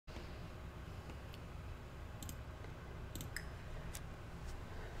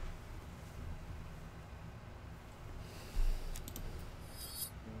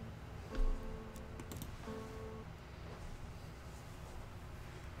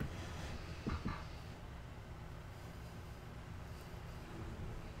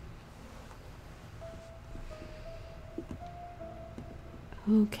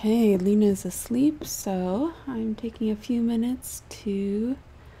Okay, Lena's asleep, so I'm taking a few minutes to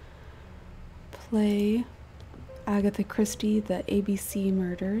play Agatha Christie, The ABC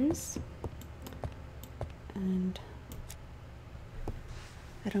Murders. And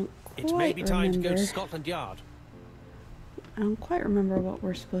I don't It may quite be time to go to remember. Scotland Yard. I don't quite remember what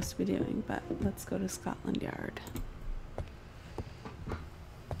we're supposed to be doing, but let's go to Scotland Yard.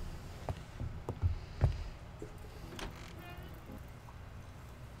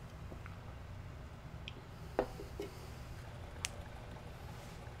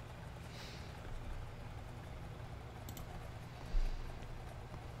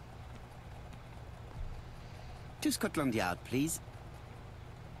 To Scotland Yard, please.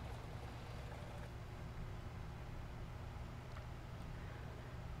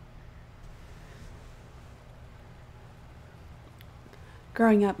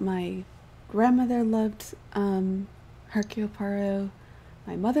 Growing up, my grandmother loved Hercule Poirot.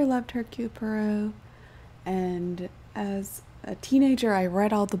 My mother loved Hercule Poirot. And as a teenager, I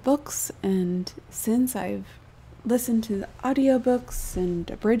read all the books. And since I've listened to the audiobooks and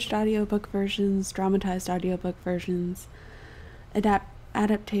abridged audiobook versions, dramatized audiobook versions,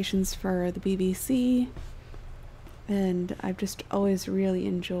 adaptations for the BBC, and I've just always really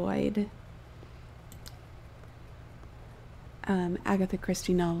enjoyed Agatha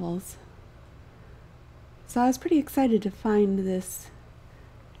Christie novels. So I was pretty excited to find this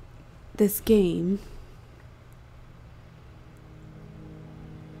game.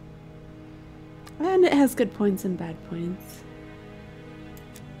 And it has good points and bad points.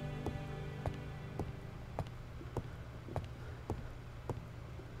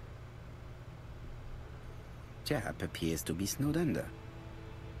 Chap appears to be snowed under.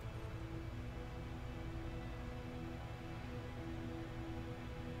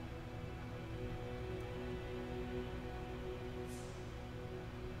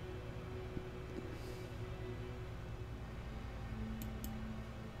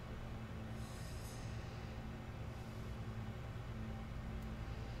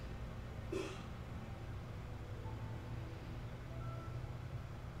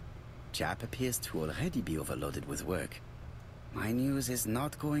 Chap appears to already be overloaded with work. My news is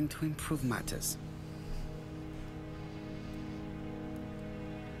not going to improve matters.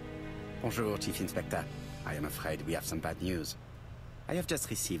 Bonjour, Chief Inspector. I am afraid we have some bad news. I have just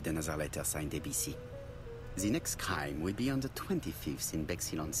received another letter signed ABC. The next crime will be on the 25th in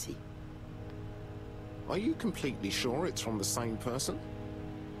Bexhill-on-Sea. Are you completely sure it's from the same person?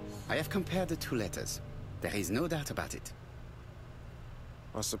 I have compared the two letters. There is no doubt about it.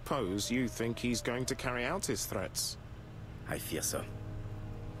 I suppose you think he's going to carry out his threats. I fear so.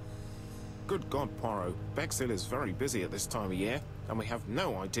 Good God, Poirot. Bexhill is very busy at this time of year, and we have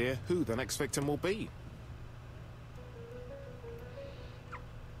no idea who the next victim will be.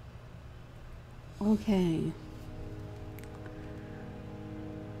 Okay.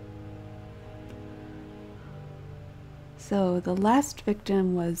 So the last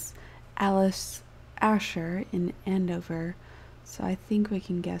victim was Alice Asher in Andover. So I think we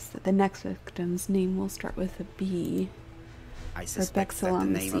can guess that the next victim's name will start with a B. I suspect that the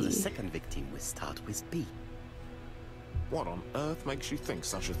name of the second victim will start with B. What on earth makes you think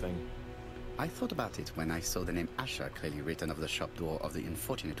such a thing? I thought about it when I saw the name Asher clearly written over the shop door of the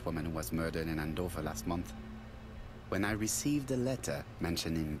unfortunate woman who was murdered in Andover last month. When I received a letter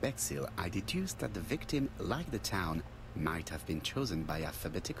mentioning Bexhill, I deduced that the victim, like the town, might have been chosen by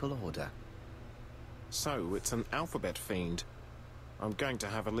alphabetical order. So it's an alphabet fiend. I'm going to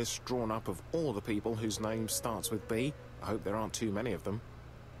have a list drawn up of all the people whose name starts with B. I hope there aren't too many of them.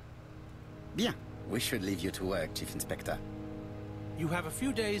 Bien. We should leave you to work, Chief Inspector. You have a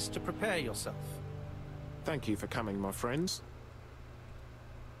few days to prepare yourself. Thank you for coming, my friends.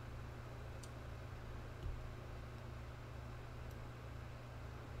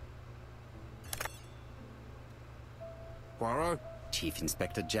 Poirot? Chief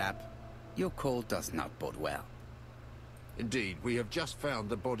Inspector Japp, your call does not bode well. Indeed, we have just found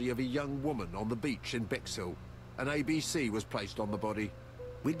the body of a young woman on the beach in Bexhill. An ABC was placed on the body.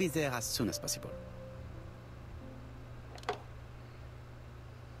 We'll be there as soon as possible.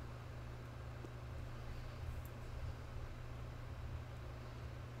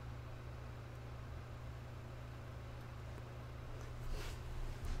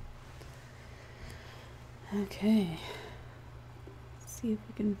 Okay. Let's see if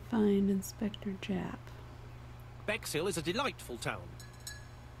we can find Inspector Japp. Bexhill is a delightful town.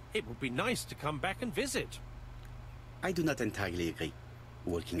 It would be nice to come back and visit. I do not entirely agree.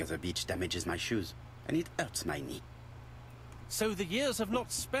 Walking at the beach damages my shoes, and it hurts my knee. So the years have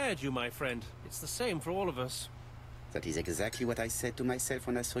not spared you, my friend. It's the same for all of us. That is exactly what I said to myself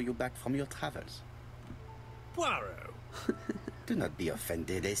when I saw you back from your travels. Poirot! Do not be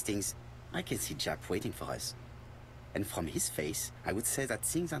offended, Hastings. I can see Jack waiting for us. And from his face, I would say that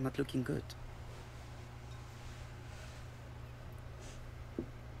things are not looking good.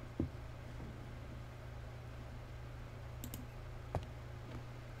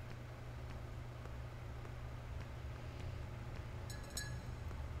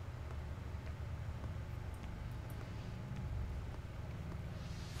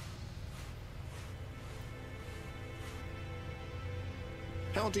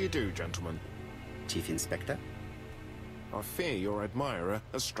 How do you do, gentlemen? Chief Inspector? I fear your admirer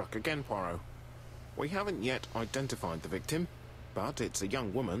has struck again, Poirot. We haven't yet identified the victim, but it's a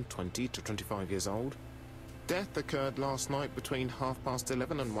young woman, 20 to 25 years old. Death occurred last night between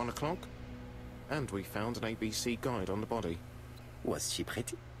 11:30 and 1 o'clock, and we found an ABC guide on the body. Was she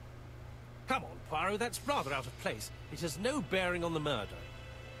pretty? Come on, Poirot, that's rather out of place. It has no bearing on the murder.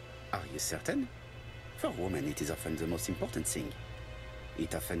 Are you certain? For women, it is often the most important thing.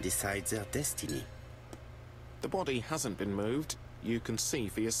 It often decides their destiny. The body hasn't been moved. You can see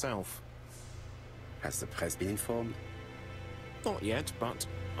for yourself. Has the press been informed? Not yet, but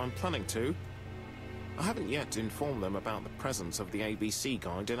I'm planning to. I haven't yet informed them about the presence of the ABC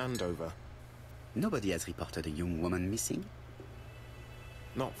guide in Andover. Nobody has reported a young woman missing?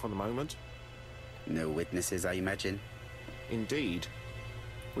 Not for the moment. No witnesses, I imagine? Indeed.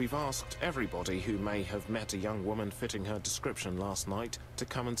 We've asked everybody who may have met a young woman fitting her description last night to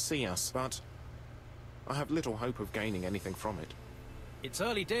come and see us, but I have little hope of gaining anything from it. It's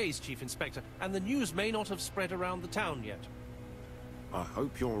early days, Chief Inspector, and the news may not have spread around the town yet. I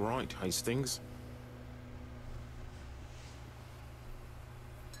hope you're right, Hastings.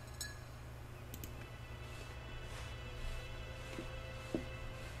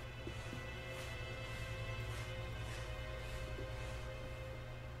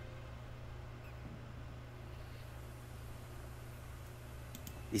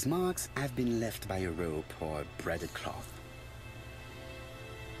 These marks have been left by a rope or a braided cloth.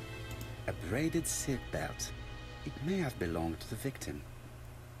 A braided silk belt. It may have belonged to the victim.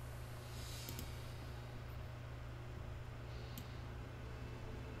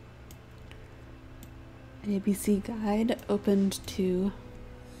 ABC guide opened to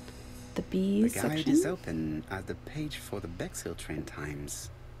the B The section. guide is open at the page for the Bexhill train times.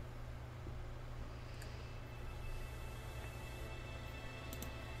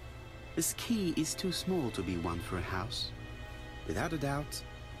 This key is too small to be one for a house. Without a doubt,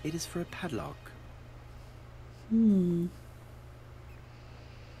 it is for a padlock. The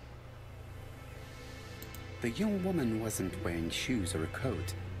young woman wasn't wearing shoes or a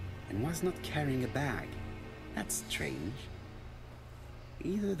coat, and was not carrying a bag. That's strange.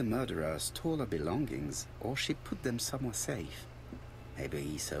 Either the murderer stole her belongings, or she put them somewhere safe.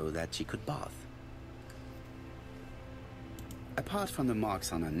 Maybe so that she could bath. Apart from the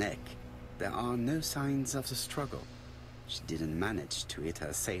marks on her neck, there are no signs of the struggle. She didn't manage to hit her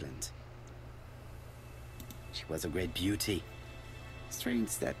assailant. She was a great beauty.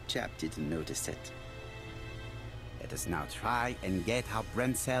 Strange that chap didn't notice it. Let us now try and get our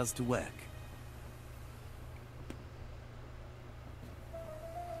brain cells to work.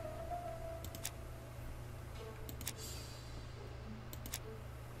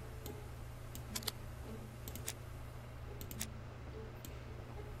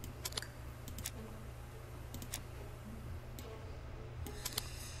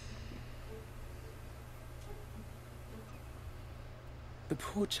 The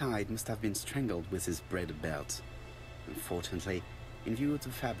poor child must have been strangled with his braided belt. Unfortunately, in view of the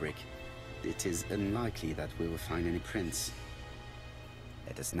fabric, it is unlikely that we will find any prints.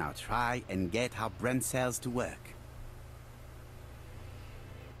 Let us now try and get our brain cells to work.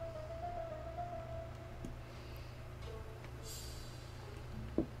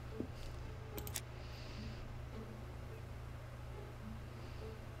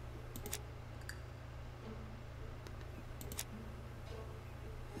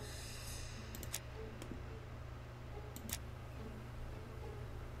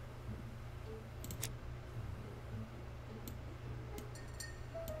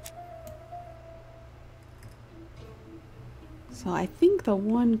 So I think the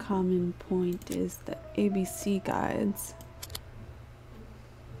one common point is the ABC guides,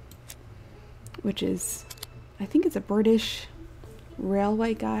 which is, I think it's a British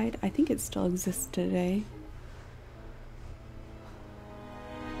railway guide. I think it still exists today.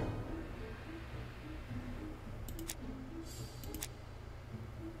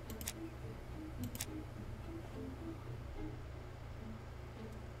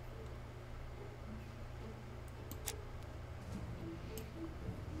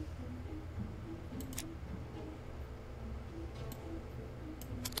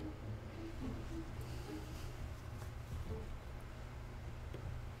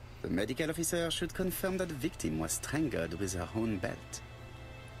 medical officer should confirm that the victim was strangled with her own belt.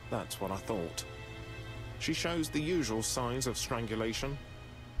 That's what I thought. She shows the usual signs of strangulation.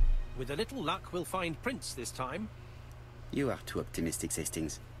 With a little luck, we'll find prints this time. You are too optimistic,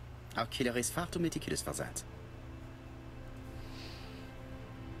 Hastings. Our killer is far too meticulous for that.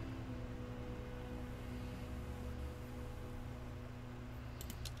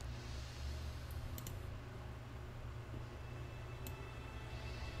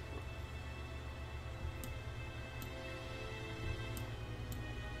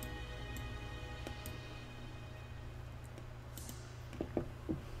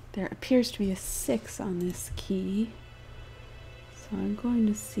 There appears to be a 6 on this key. So I'm going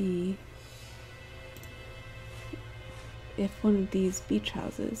to see if one of these beach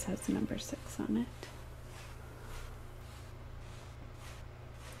houses has the number 6 on it.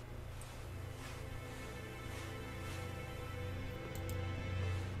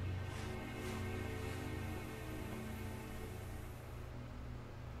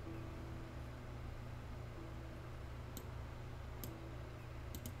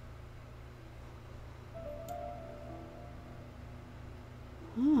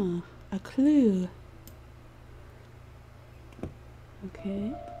 Ah, a clue.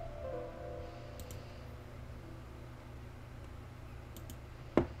 Okay.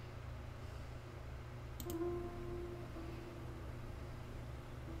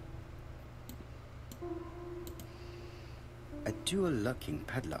 A dual locking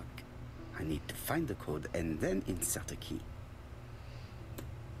padlock. I need to find the code and then insert a key.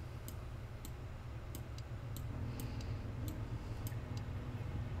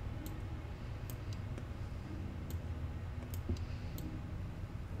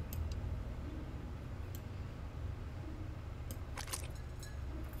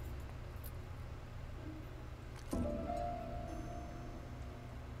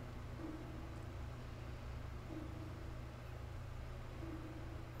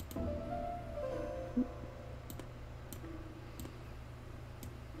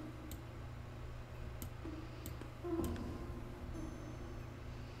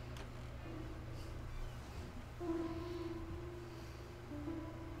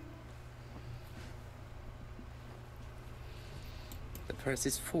 The purse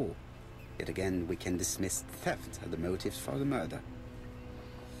is full. Yet again, we can dismiss theft as the motive for the murder.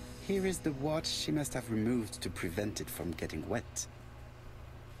 Here is the watch she must have removed to prevent it from getting wet.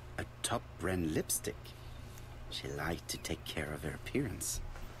 A top-brand lipstick. She liked to take care of her appearance.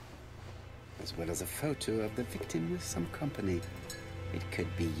 As well as a photo of the victim with some company. It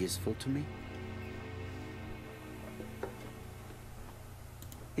could be useful to me.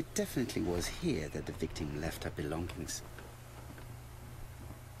 It definitely was here that the victim left her belongings.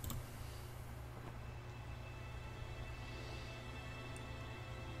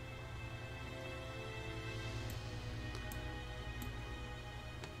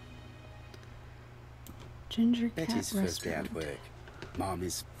 Ginger Cat Betty's first day Restaurant. at work. Mom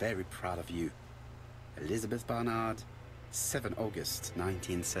is very proud of you. Elizabeth Barnard, 7 August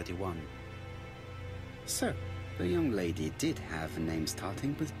 1931. So, the young lady did have a name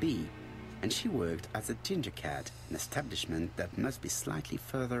starting with B, and she worked as a Ginger Cat, an establishment that must be slightly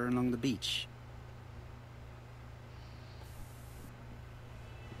further along the beach.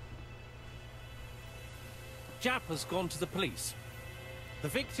 Jap has gone to the police. The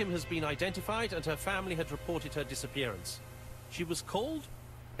victim has been identified and her family had reported her disappearance. She was called?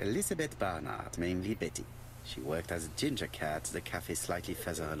 Elizabeth Barnard, mainly Betty. She worked as a Ginger Cat at the cafe slightly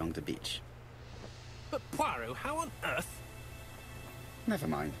further along the beach. But Poirot, how on earth? Never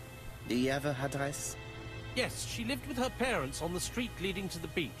mind. Do you have her address? Yes, she lived with her parents on the street leading to the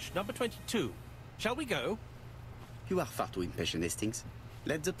beach, number 22. Shall we go? You are far too impatient, Hastings.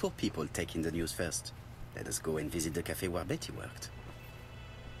 Let the poor people take in the news first. Let us go and visit the cafe where Betty worked.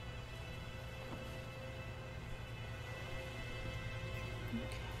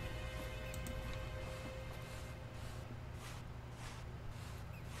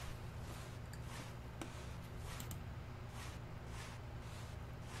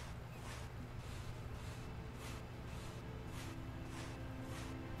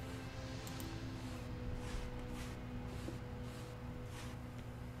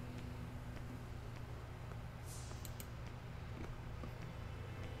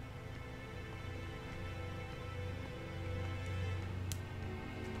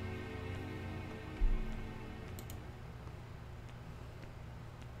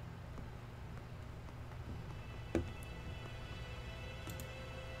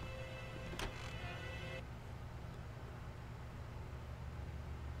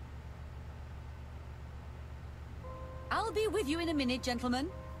 I'll be with you in a minute, gentlemen.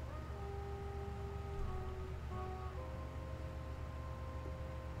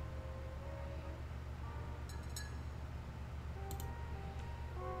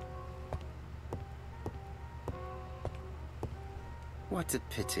 What a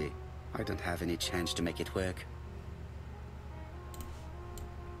pity. I don't have any change to make it work.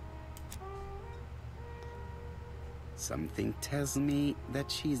 Something tells me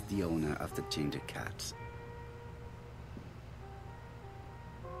that she's the owner of the ginger cat.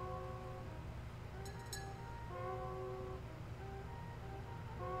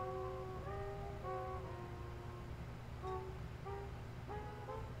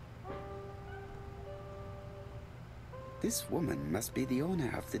 This woman must be the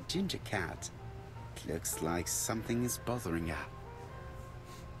owner of the ginger cat. It looks like something is bothering her.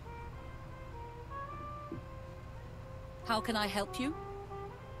 How can I help you?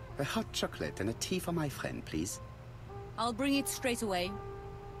 A hot chocolate and a tea for my friend, please. I'll bring it straight away.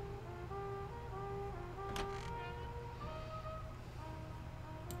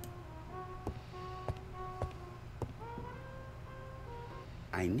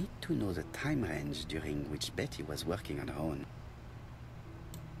 I need to know the time range during which Betty was working on her own.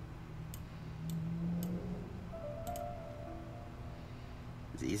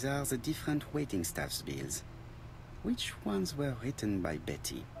 These are the different waiting staff's bills. Which ones were written by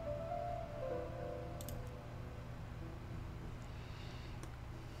Betty?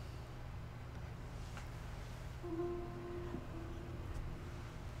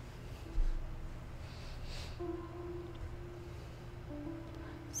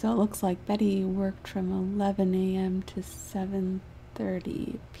 So it looks like Betty worked from 11 a.m. to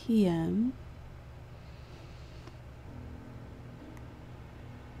 7:30 p.m.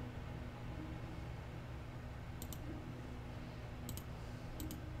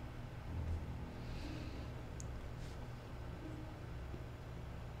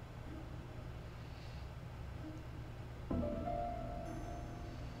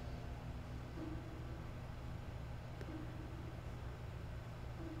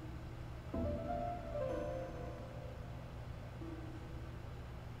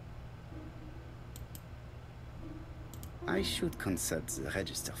 I should consult the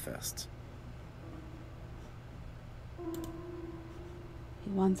register first. He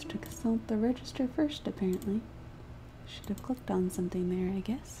wants to consult the register first, apparently. Should have clicked on something there, I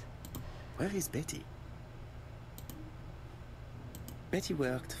guess. Where is Betty? Betty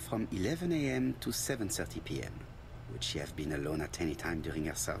worked from 11 a.m. to 7:30 p.m. Would she have been alone at any time during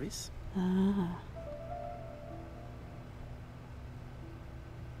her service? Ah.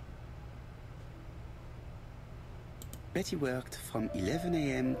 Betty worked from 11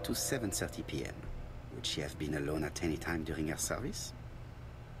 a.m. to 7:30 p.m. Would she have been alone at any time during her service?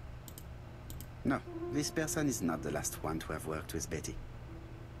 No, this person is not the last one to have worked with Betty.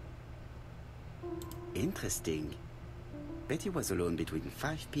 Interesting. Betty was alone between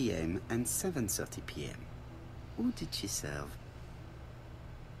 5 p.m. and 7:30 p.m. Who did she serve?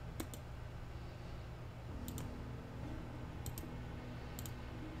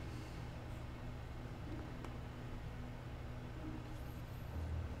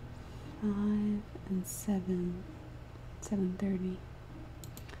 Five and 7:30.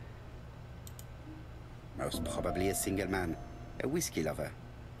 Most probably a single man, a whiskey lover,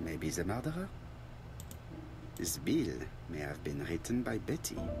 maybe the murderer. This bill may have been written by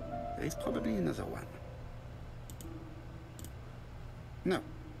Betty. There is probably another one. No,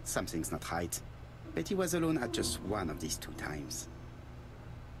 something's not right. Betty was alone at just one of these two times.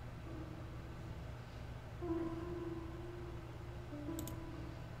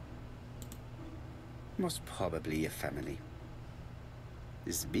 Most probably a family.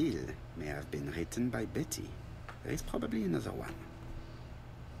 This bill may have been written by Betty. There is probably another one.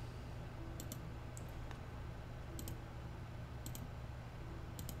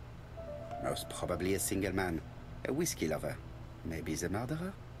 Most probably a single man, a whiskey lover, maybe the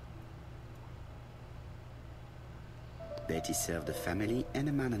murderer. Betty served a family and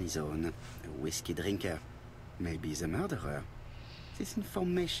a man on his own, a whiskey drinker, maybe the murderer. This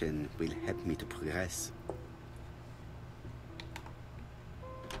information will help me to progress.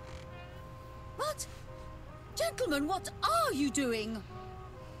 What? Gentlemen, what are you doing?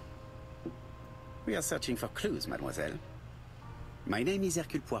 We are searching for clues, mademoiselle. My name is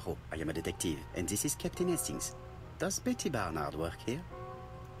Hercule Poirot. I am a detective, and this is Captain Hastings. Does Betty Barnard work here?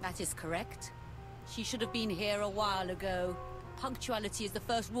 That is correct. She should have been here a while ago. Punctuality is the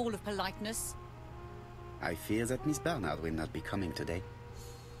first rule of politeness. I fear that Miss Barnard will not be coming today.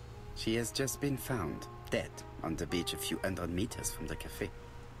 She has just been found, dead, on the beach a few hundred meters from the cafe.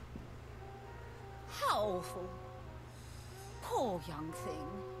 How awful. Poor young thing.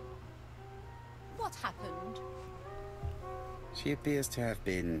 What happened? She appears to have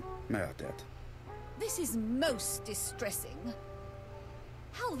been murdered. This is most distressing.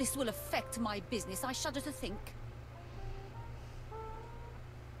 How this will affect my business, I shudder to think.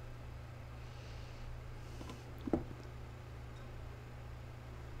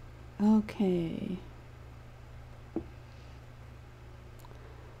 Okay.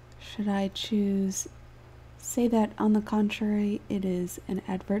 Should I choose, say that on the contrary, it is an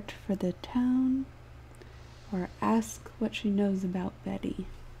advert for the town, or ask what she knows about Betty?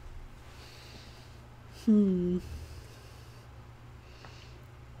 I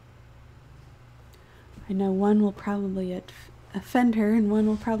know one will probably offend her and one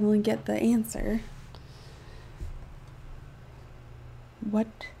will probably get the answer. What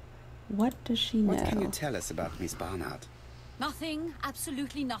does she know? What can you tell us about Miss Barnard? Nothing,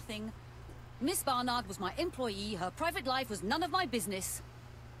 absolutely nothing. Miss Barnard was my employee. Her private life was none of my business.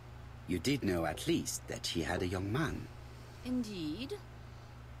 You did know at least that she had a young man. Indeed.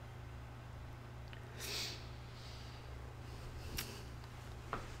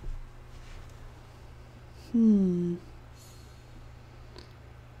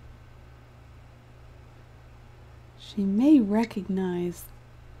 She may recognize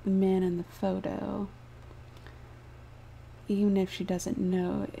the man in the photo, even if she doesn't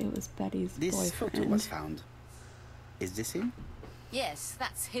know it was Betty's boyfriend. This photo was found. Is this him? Yes,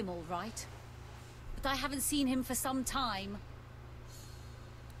 that's him all right. But I haven't seen him for some time.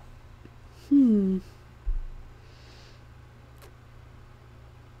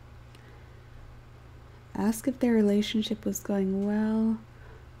 Ask if their relationship was going well,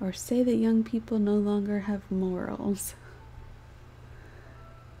 or say that young people no longer have morals.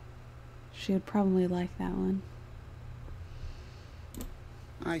 She would probably like that one.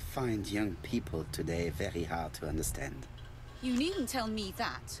 I find young people today very hard to understand. You needn't tell me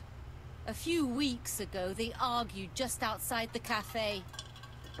that. A few weeks ago, they argued just outside the cafe.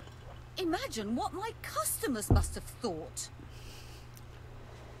 Imagine what my customers must have thought.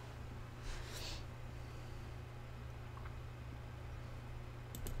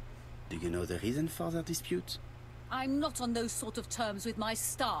 Do you know the reason for their dispute? I'm not on those sort of terms with my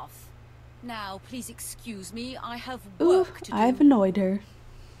staff. Now, please excuse me, I have work to do. I've annoyed her.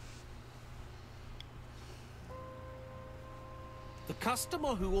 The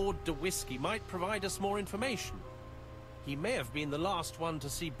customer who ordered the whiskey might provide us more information. He may have been the last one to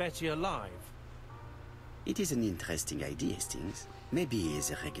see Betty alive. It is an interesting idea, Hastings. Maybe he is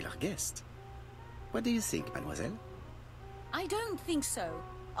a regular guest. What do you think, mademoiselle? I don't think so.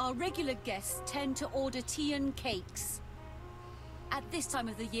 Our regular guests tend to order tea and cakes. At this time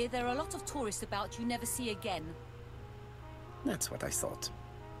of the year, there are a lot of tourists about you never see again. That's what I thought.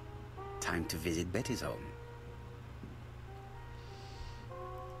 Time to visit Betty's home.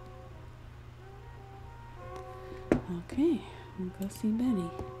 Okay, we'll go see Betty.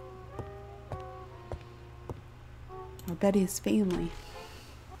 Or Betty's family.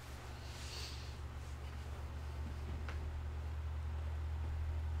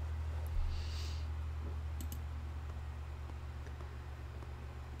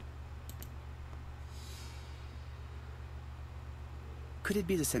 Could it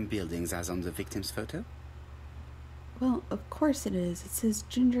be the same buildings as on the victim's photo? Well, of course it is. It says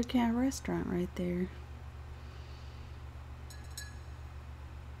Ginger Cat Restaurant right there.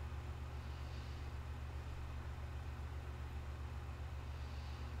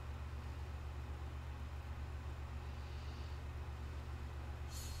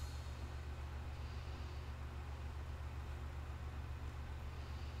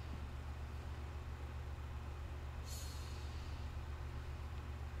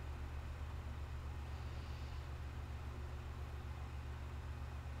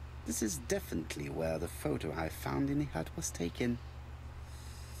 This is definitely where the photo I found in the hut was taken.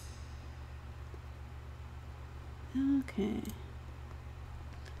 Okay.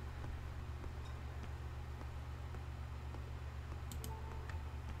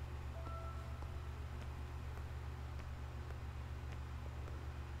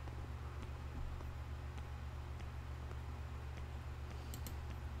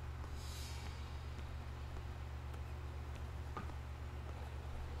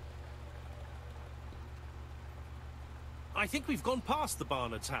 I think we've gone past the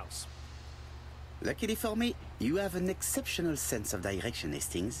Barnard's house. Luckily for me, you have an exceptional sense of direction,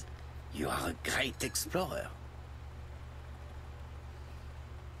 Hastings. You are a great explorer.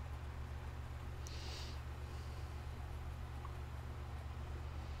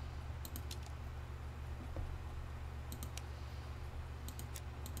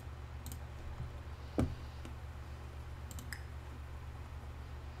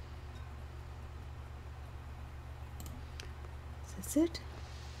 Is it?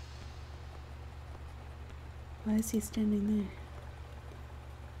 Why is he standing there?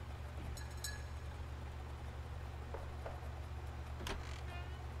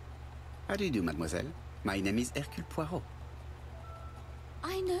 How do you do, mademoiselle? My name is Hercule Poirot.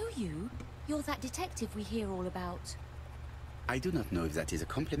 I I know you. You're that detective we hear all about. I do not know if that is a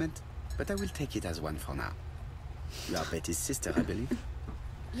compliment, but I will take it as one for now. You are Betty's sister, I believe?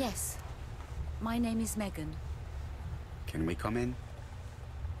 Yes. My name is Megan. Can we come in?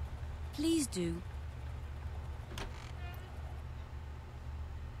 Please do.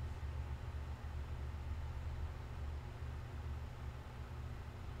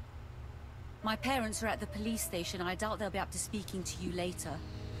 My parents are at the police station. I doubt they'll be up to speaking to you later.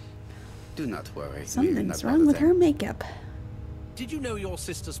 Do not worry. Something's wrong with her makeup. Did you know your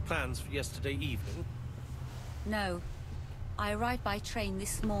sister's plans for yesterday evening? No. I arrived by train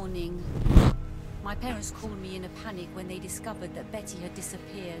this morning. My parents called me in a panic when they discovered that Betty had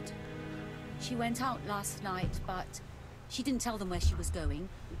disappeared. She went out last night, but she didn't tell them where she was going.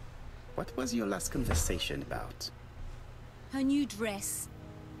 What was your last conversation about? Her new dress.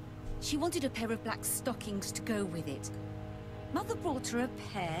 She wanted a pair of black stockings to go with it. Mother brought her a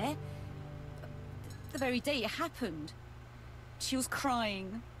pair. The very day it happened. She was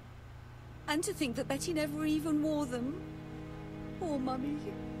crying. And to think that Betty never even wore them. Poor Mummy.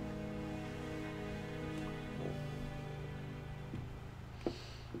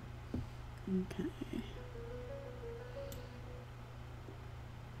 Okay.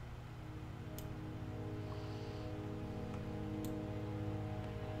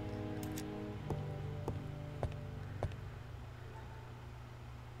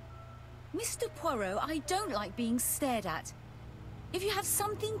 Mr. Poirot, I don't like being stared at. If you have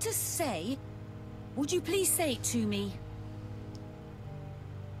something to say, would you please say it to me?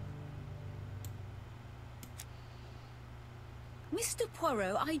 Mr.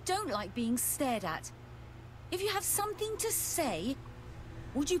 Poirot, I don't like being stared at. If you have something to say,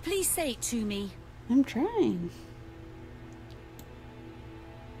 would you please say it to me? I'm trying.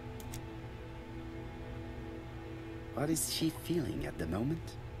 What is she feeling at the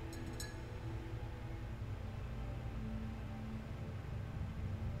moment?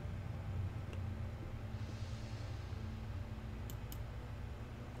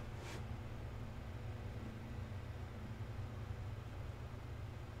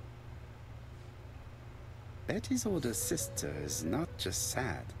 Betty's older sister is not just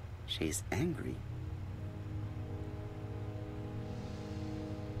sad, she's angry.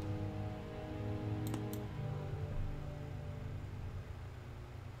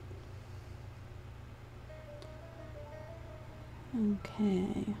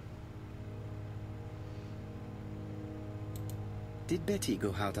 Okay. Did Betty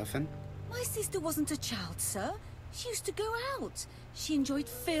go out often? My sister wasn't a child, sir. She used to go out. She enjoyed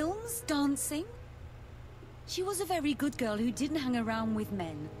films, dancing. She was a very good girl who didn't hang around with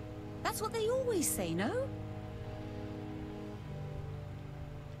men. That's what they always say, no?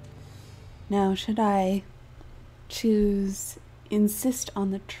 Now, should I choose insist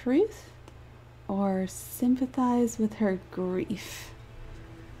on the truth or sympathize with her grief?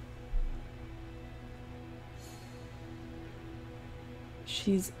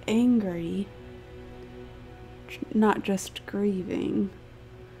 She's angry, not just grieving.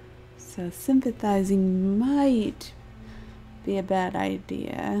 So sympathizing might be a bad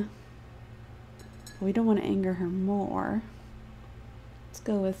idea. We don't want to anger her more. Let's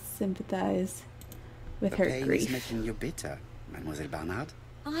go with sympathize with her pain grief. is making you bitter, Mademoiselle Barnard.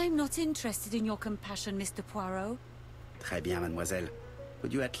 I'm not interested in your compassion, Mr. Poirot. Très bien, mademoiselle.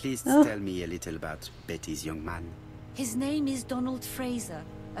 Would you at least Oh. tell me a little about Betty's young man? His name is Donald Fraser,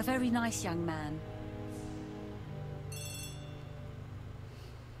 a very nice young man.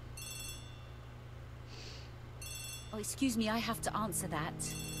 Oh, excuse me, I have to answer that.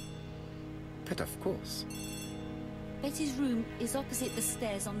 But of course. Betty's room is opposite the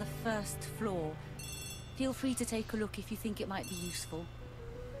stairs on the first floor. Feel free to take a look if you think it might be useful.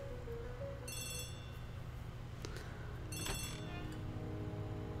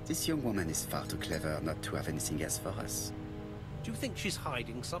 This young woman is far too clever not to have anything else for us. Do you think she's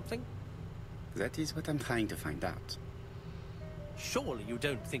hiding something? That is what I'm trying to find out. Surely you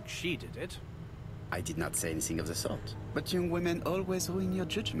don't think she did it? I did not say anything of the sort. But young women always ruin your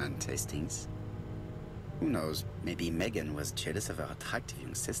judgment, Hastings. Who knows, maybe Megan was jealous of her attractive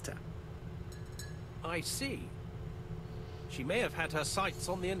young sister. I see. She may have had her sights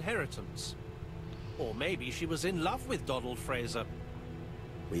on the inheritance. Or maybe she was in love with Donald Fraser.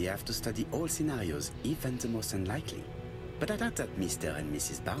 We have to study all scenarios, even the most unlikely. But I doubt that Mr. and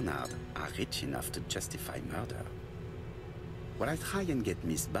Mrs. Barnard are rich enough to justify murder. While I try and get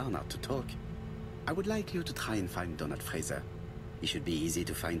Miss Barnard to talk, I would like you to try and find Donald Fraser. It should be easy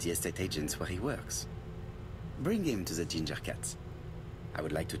to find the estate agents where he works. Bring him to the Ginger Cat. I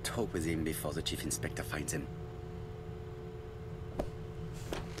would like to talk with him before the Chief Inspector finds him.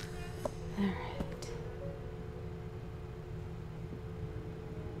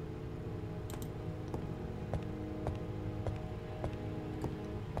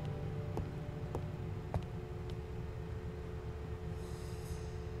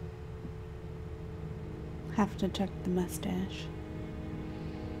 Have to check the mustache.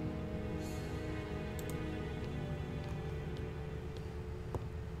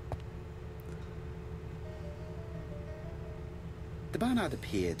 The Barnard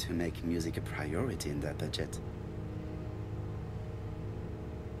appeared to make music a priority in their budget.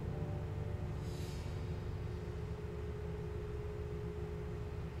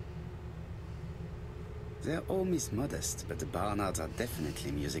 They're all Miss Modest, but the Barnards are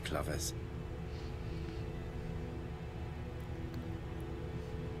definitely music lovers.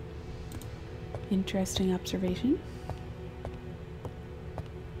 Interesting observation.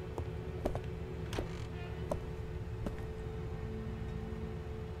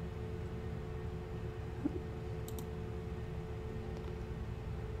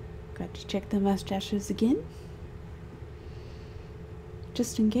 Got to check the mustaches again,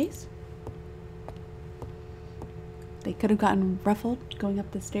 just in case. They could have gotten ruffled going up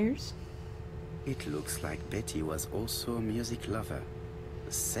the stairs. It looks like Betty was also a music lover,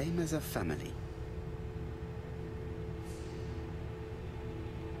 the same as her family.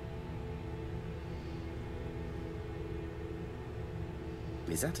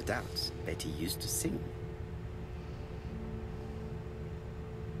 Without a doubt, Betty used to sing.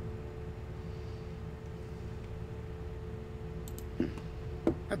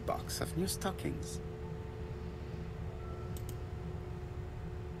 A box of new stockings.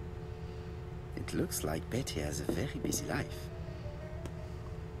 It looks like Betty has a very busy life.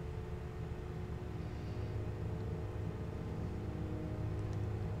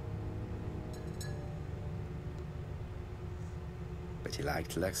 Betty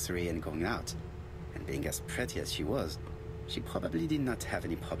liked luxury and going out, and being as pretty as she was, she probably did not have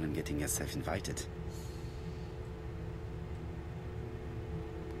any problem getting herself invited.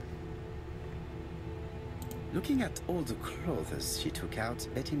 Looking at all the clothes she took out,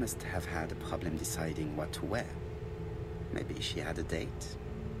 Betty must have had a problem deciding what to wear. Maybe she had a date.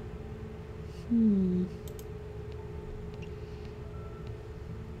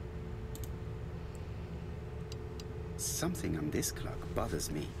 Something on this clock bothers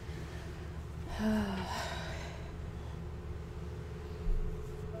me.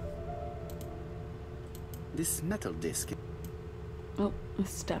 This metal disc. Oh,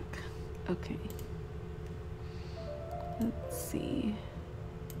 it's stuck. Okay. Let's see.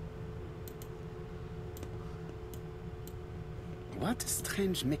 What a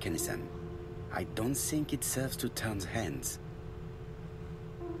strange mechanism. I don't think it serves to turn the hands.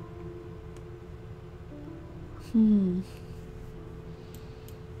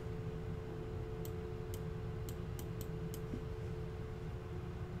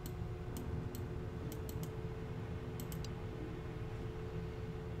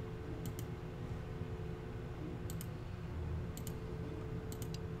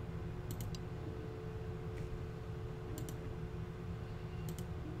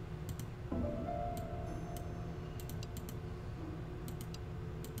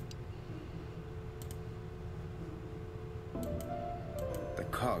 The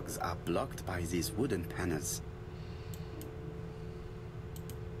cogs are blocked by these wooden panels.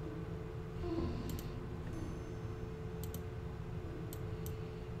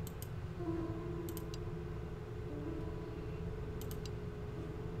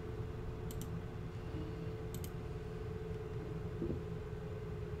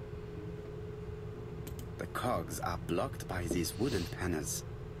 The cogs are blocked by these wooden panels.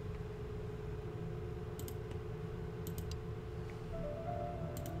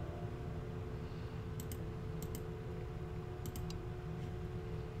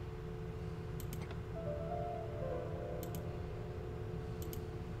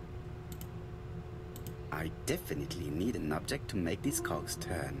 I definitely need an object to make these cogs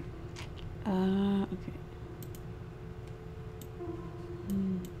turn. Okay.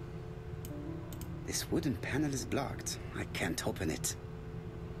 This wooden panel is blocked. I can't open it.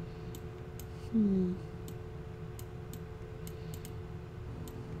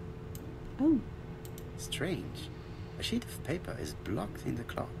 Oh. Strange. A sheet of paper is blocked in the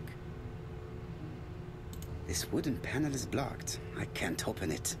clock. This wooden panel is blocked. I can't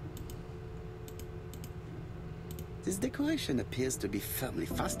open it. This decoration appears to be firmly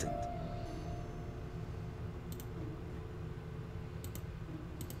fastened.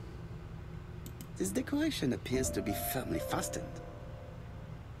 This decoration appears to be firmly fastened.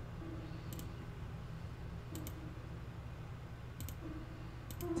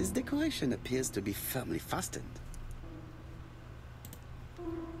 This decoration appears to be firmly fastened.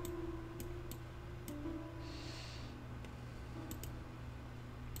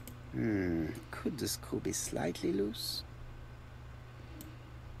 Could the screw be slightly loose?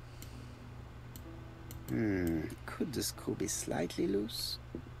 Could the screw be slightly loose?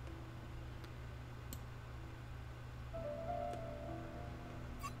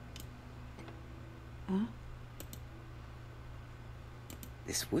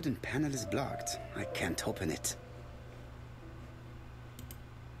 This wooden panel is blocked. I can't open it.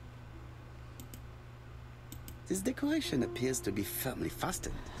 This decoration appears to be firmly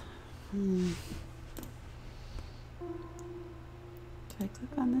fastened. Do I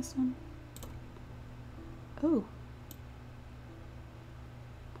click on this one? Oh.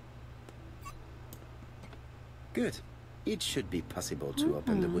 Good. It should be possible to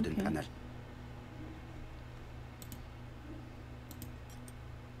open the wooden panel.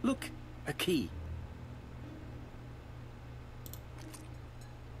 Look, a key.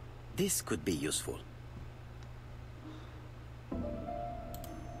 This could be useful.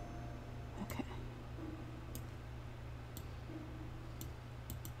 Okay.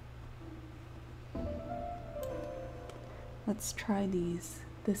 Let's try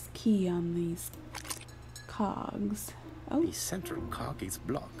this key on these cogs. Oh. The central cog is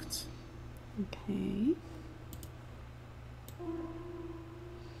blocked. Okay.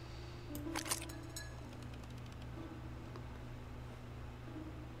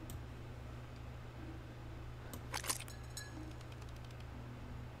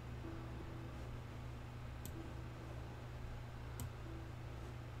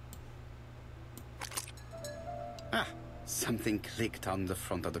 Ah, something clicked on the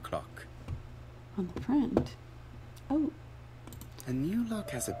front of the clock. On the front? Oh. A new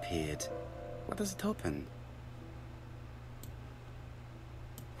lock has appeared. What does it open?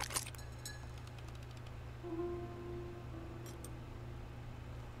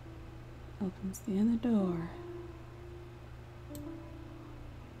 Opens the other door.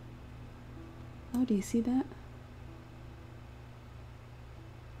 Oh, do you see that?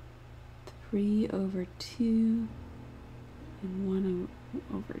 3/2 and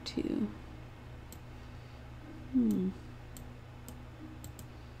 1/2.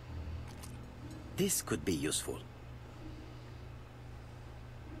 This could be useful.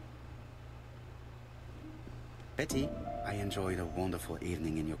 Betty, I enjoyed a wonderful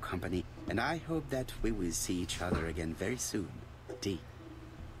evening in your company, and I hope that we will see each other again very soon. D.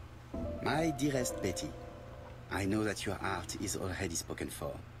 My dearest Betty, I know that your art is already spoken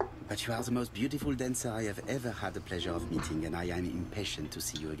for, but you are the most beautiful dancer I have ever had the pleasure of meeting, and I am impatient to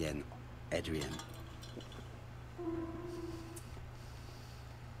see you again. Adrian.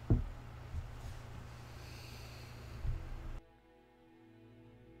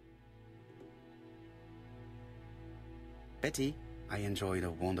 Betty, I enjoyed a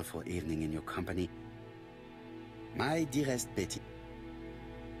wonderful evening in your company. My dearest Betty.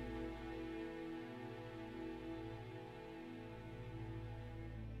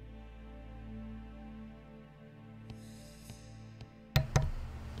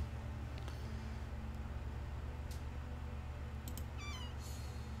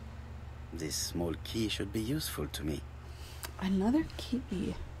 This small key should be useful to me. Another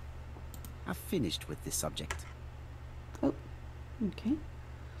key. I've finished with this subject. Oh, okay.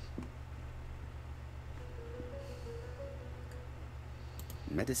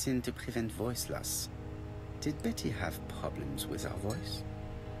 Medicine to prevent voice loss. Did Betty have problems with her voice?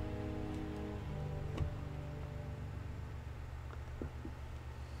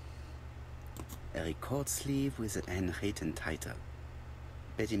 A record sleeve with a handwritten title.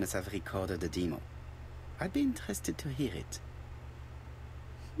 Betty must have recorded the demo. I'd be interested to hear it.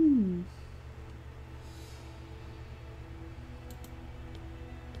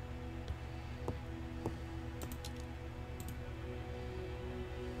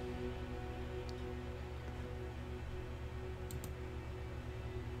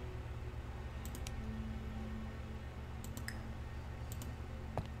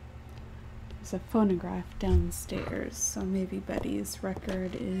 There's a phonograph downstairs, so maybe Betty's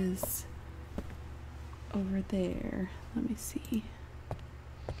record is over there. Let me see.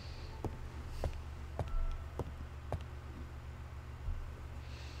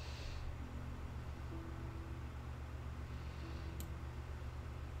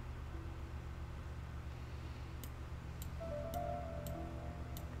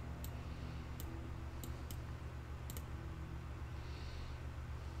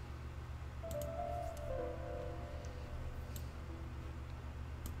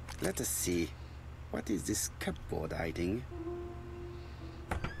 Let us see. What is this cupboard hiding?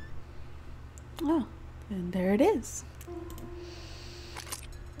 Oh, and there it is.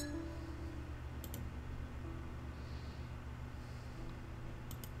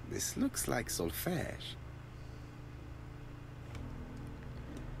 This looks like solfège.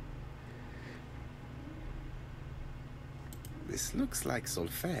 This looks like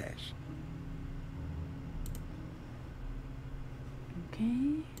solfège.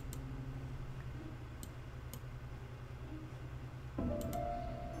 Okay.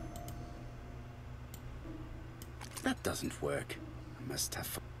 That doesn't work. I must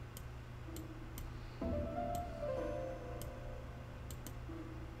have...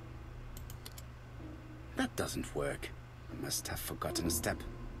 That doesn't work. I must have forgotten a step.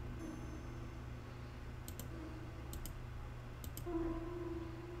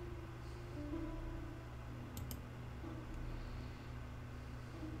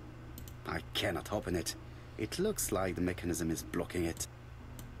 I cannot open it. It looks like the mechanism is blocking it.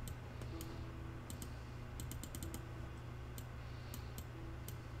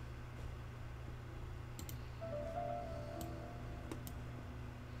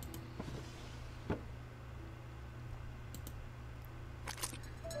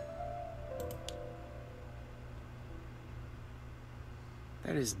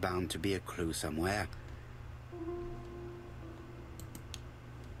 There is bound to be a clue somewhere.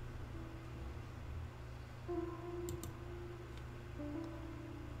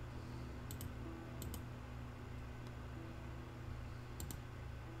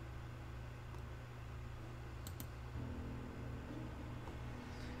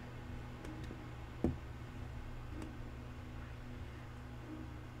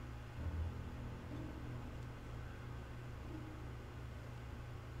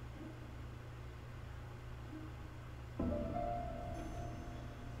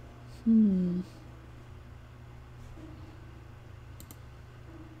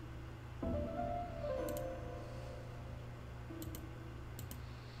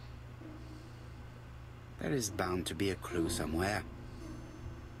 There is bound to be a clue somewhere.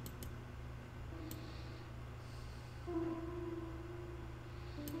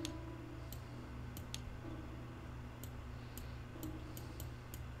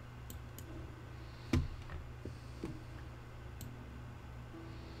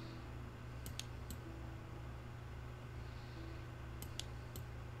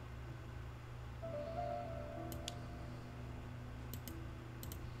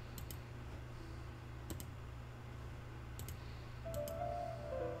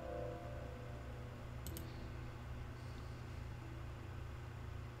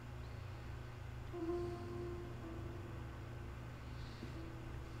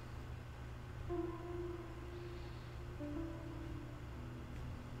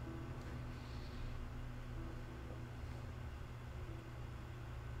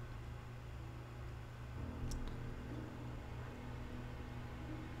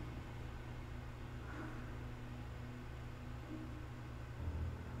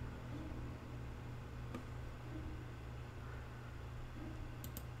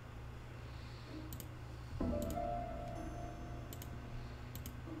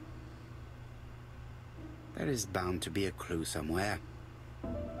 There is bound to be a clue somewhere.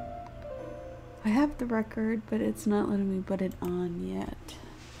 I have the record, but it's not letting me put it on yet.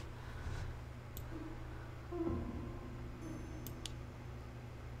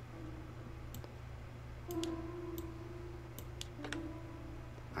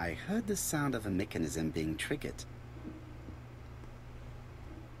 I heard the sound of a mechanism being triggered.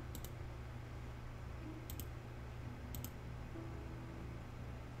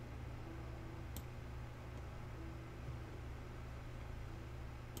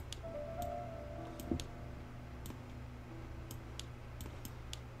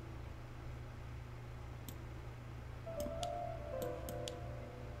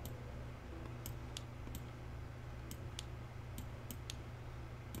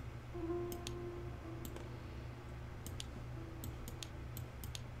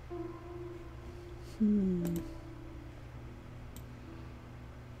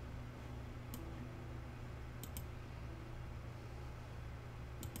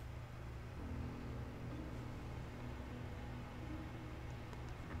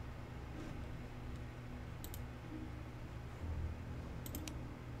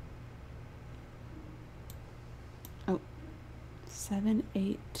 Oh,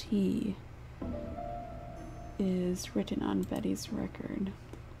 78T is written on Betty's record.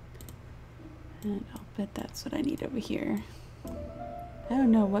 And I'll bet that's what I need over here. I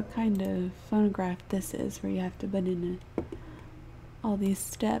don't know what kind of phonograph this is where you have to put in all these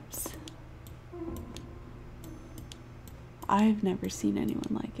steps. I've never seen anyone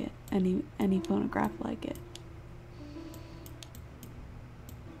like it, any phonograph like it.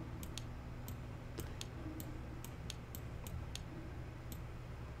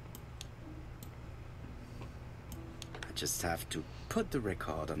 I just have to put the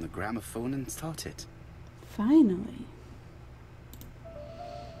record on the gramophone and start it. Finally.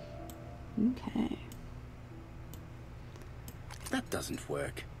 Okay. That doesn't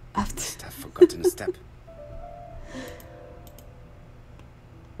work. I've Must have forgotten a step.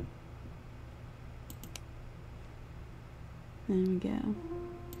 There we go.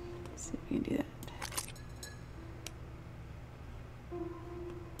 Let's see if we can do that.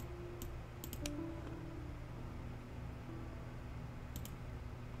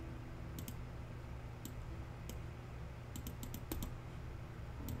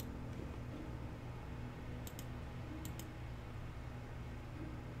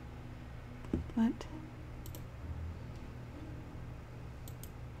 What?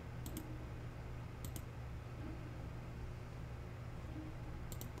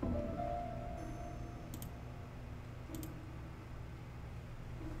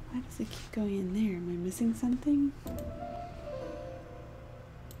 Why does it keep going in there? Am I missing something?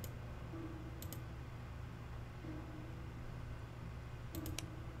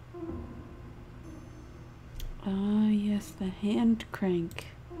 Ah, yes, the hand crank.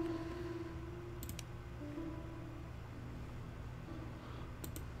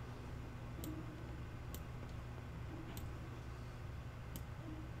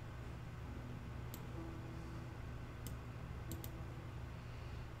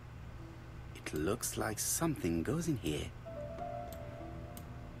 It looks like something goes in here.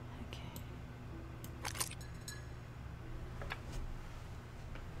 Okay.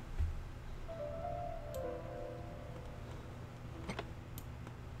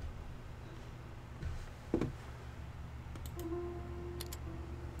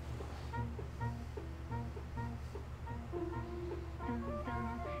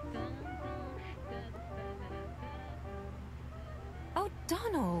 Oh,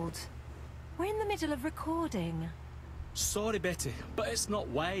 Donald! We're in the middle of recording. Sorry, Betty, but it's not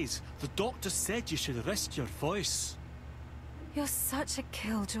wise. The doctor said you should rest your voice. You're such a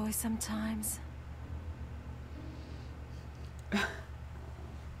killjoy sometimes.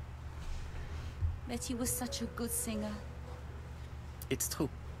 Betty was such a good singer. It's true.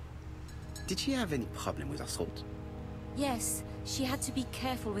 Did she have any problem with her throat? Yes, she had to be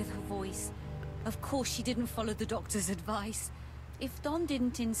careful with her voice. Of course, she didn't follow the doctor's advice. If Don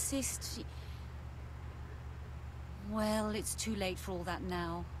didn't insist, she... Well, it's too late for all that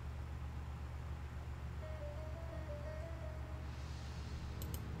now.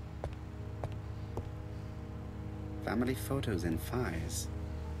 Family photos and files.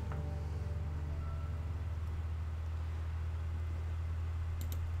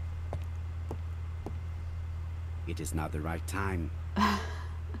 It is not the right time.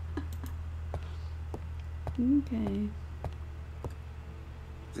 Okay.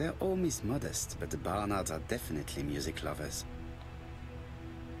 They're all Miss Modest, but the Barnards are definitely music lovers.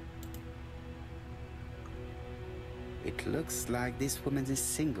 It looks like this woman is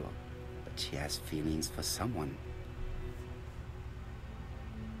single, but she has feelings for someone.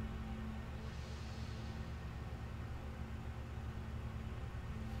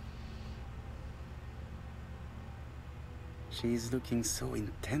 She is looking so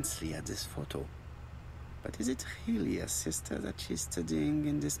intensely at this photo. But is it really a sister that she's studying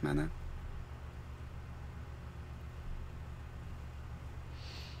in this manner?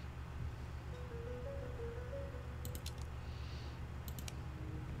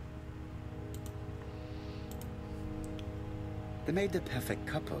 They made the perfect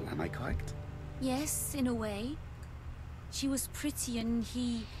couple, am I correct? Yes, in a way. She was pretty and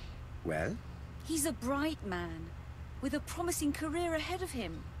he... Well? He's a bright man, with a promising career ahead of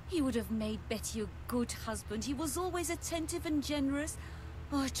him. He would have made Betty a good husband. He was always attentive and generous.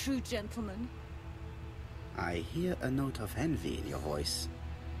 Oh, a true gentleman. I hear a note of envy in your voice.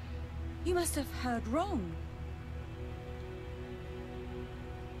 You must have heard wrong.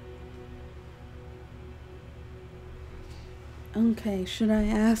 Okay, should I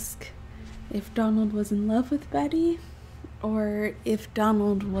ask if Donald was in love with Betty? Or if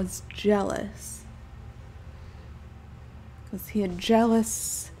Donald was jealous? Was he a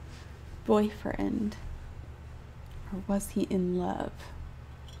jealous boyfriend? Or was he in love?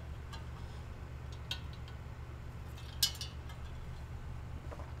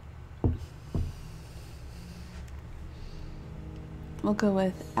 We'll go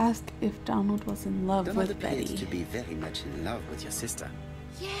with ask if Donald was in love Donald with appeared Betty. to be very much in love with your sister.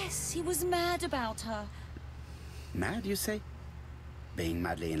 Yes, he was mad about her. Mad, you say? Being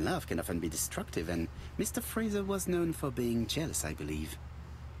madly in love can often be destructive, and Mr. Fraser was known for being jealous, I believe.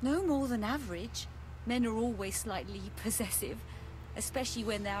 No more than average. Men are always slightly possessive, especially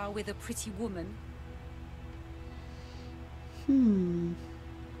when they are with a pretty woman.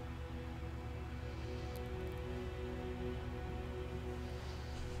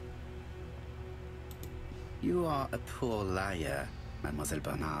 You are a poor liar, Mademoiselle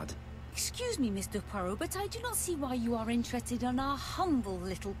Barnard. Excuse me, Mr. Poirot, but I do not see why you are interested in our humble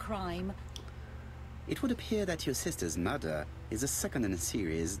little crime. It would appear that your sister's murder is the second in a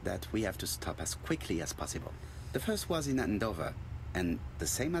series that we have to stop as quickly as possible. The first was in Andover, and the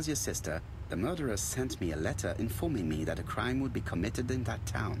same as your sister, the murderer sent me a letter informing me that a crime would be committed in that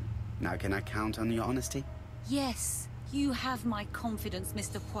town. Now can I count on your honesty? Yes, you have my confidence,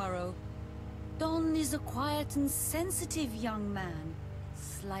 Mr. Poirot. Don is a quiet and sensitive young man.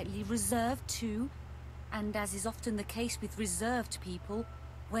 Slightly reserved too, and as is often the case with reserved people,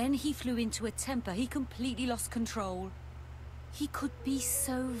 when he flew into a temper, he completely lost control. He could be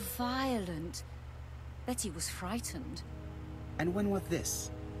so violent. Betty was frightened. And when was this?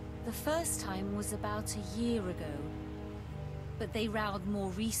 The first time was about a year ago. But they rowed more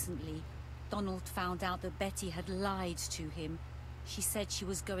recently. Donald found out that Betty had lied to him. She said she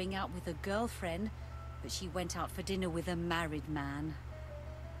was going out with a girlfriend, but she went out for dinner with a married man.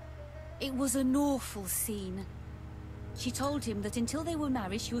 It was an awful scene. She told him that until they were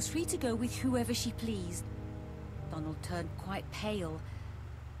married, she was free to go with whoever she pleased. Donald turned quite pale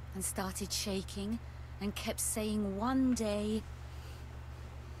and started shaking and kept saying one day...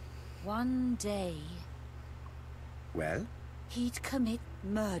 Well? He'd commit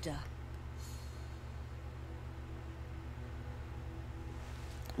murder.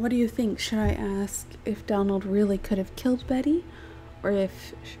 What do you think? Should I ask if Donald really could have killed Betty? Or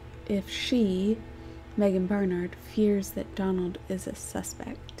if she, Megan Barnard, fears that Donald is a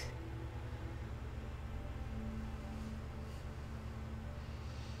suspect?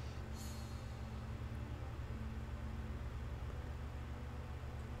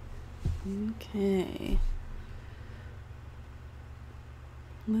 Okay.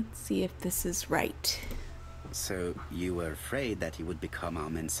 Let's see if this is right. So you were afraid that he would become our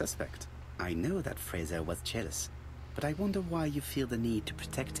main suspect. I know that Fraser was jealous, but I wonder why you feel the need to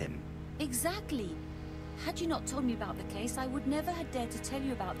protect him. Exactly. Had you not told me about the case, I would never have dared to tell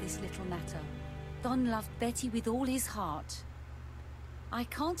you about this little matter. Don loved Betty with all his heart. I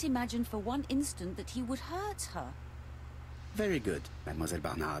can't imagine for one instant that he would hurt her. Very good, Mademoiselle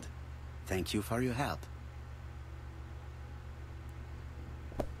Barnard. Thank you for your help.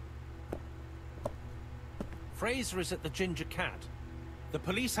 Fraser is at the Ginger Cat. The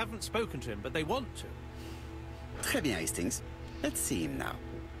police haven't spoken to him, but they want to. Très bien, Hastings. Let's see him now.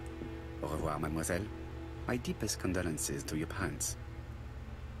 Au revoir, mademoiselle. My deepest condolences to your parents.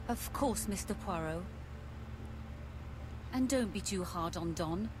 Of course, Mr. Poirot. And don't be too hard on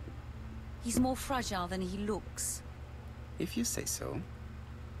Don. He's more fragile than he looks. If you say so.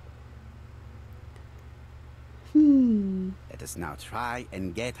 Let us now try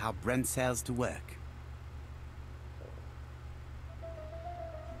and get our brain cells to work.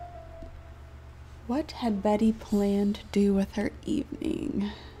 What had Betty planned to do with her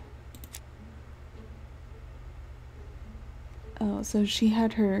evening? Oh, so she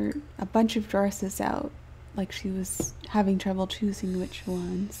had a bunch of dresses out, like she was having trouble choosing which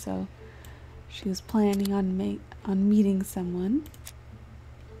one, so she was planning on meeting someone.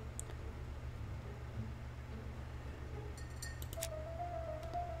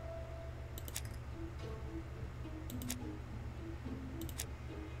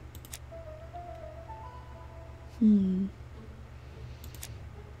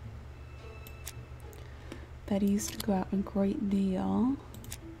 Betty used to go out a great deal.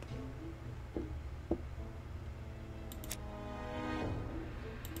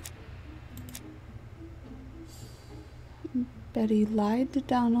 Betty lied to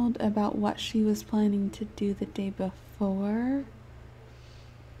Donald about what she was planning to do the day before.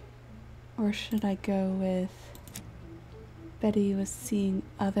 Or should I go with Betty was seeing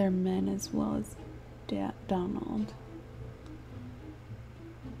other men as well as Donald?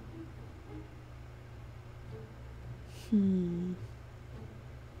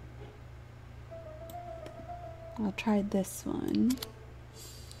 I'll try this one.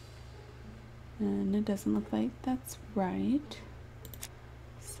 And it doesn't look like that's right.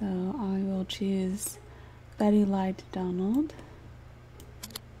 So I will choose Betty lied to Donald.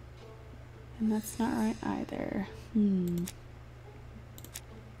 And that's not right either.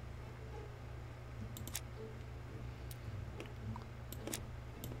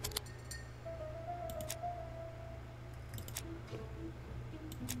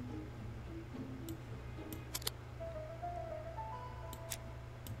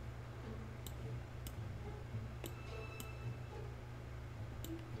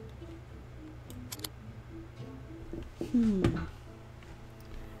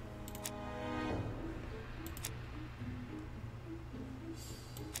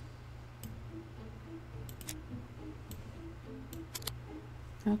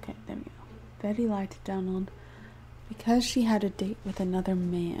 Okay, there we go. Betty lied to Donald because she had a date with another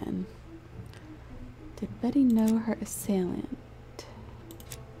man. Did Betty know her assailant?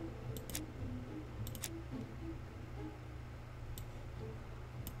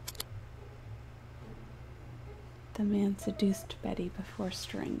 The man seduced Betty before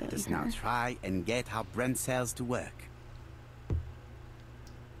strangling Let us her. now try and get our brain cells to work.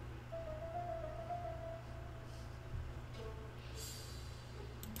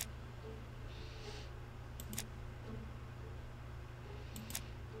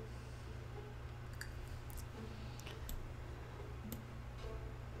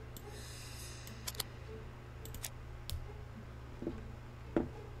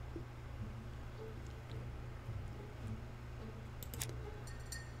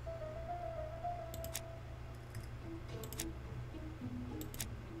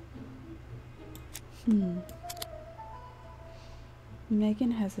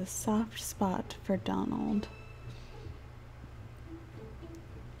 Megan has a soft spot for Donald.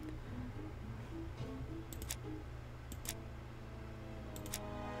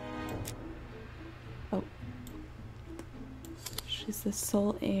 Oh. She's the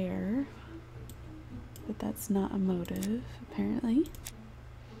sole heir. But that's not a motive, apparently.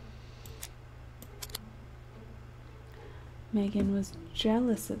 Megan was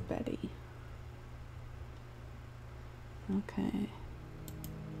jealous of Betty. Okay.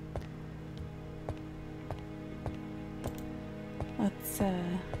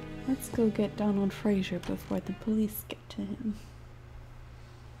 Let's go get Donald Fraser before the police get to him.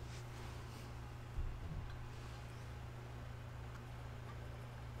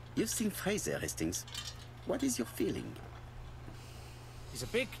 You've seen Fraser, Hastings. What is your feeling? He's a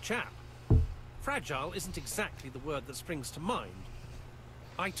big chap. Fragile isn't exactly the word that springs to mind.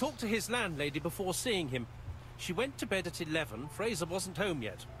 I talked to his landlady before seeing him. She went to bed at 11. Fraser wasn't home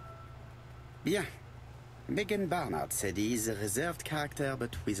yet. Bien. Betty Barnard said he is a reserved character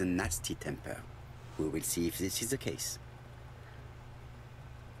but with a nasty temper. We will see if this is the case.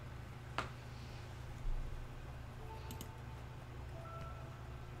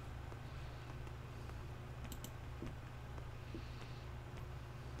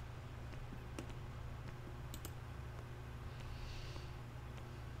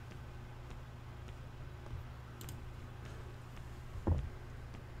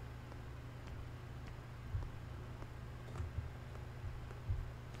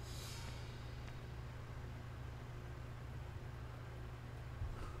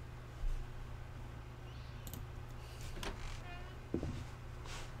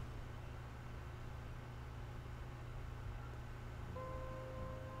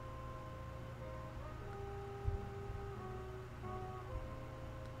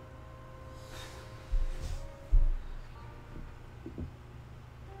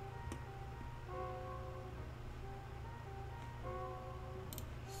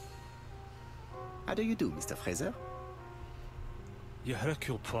 How do you do, Mr. Fraser? You're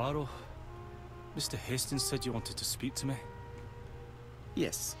Hercule Poirot. Mr. Hastings said you wanted to speak to me.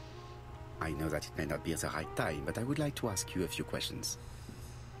 Yes. I know that it may not be the right time, but I would like to ask you a few questions.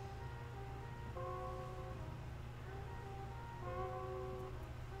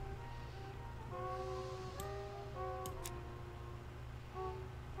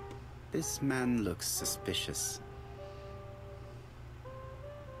 This man looks suspicious.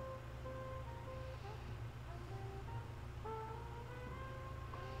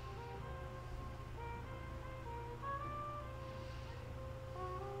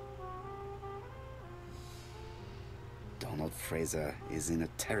 Donald Fraser is in a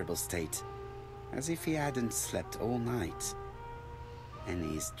terrible state, as if he hadn't slept all night. And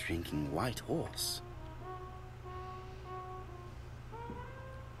he's drinking White Horse.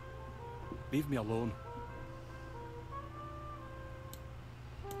 Leave me alone.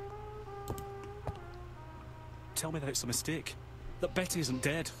 Tell me that it's a mistake. That Betty isn't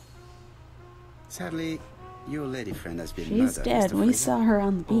dead. Sadly, your lady friend has been She's murdered, dead. Mr. We Fraser. saw her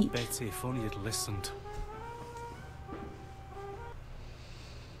on the Oh, beach. Betty, if only you'd listened.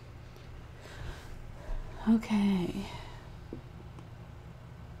 Okay.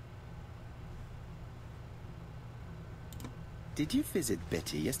 Did you visit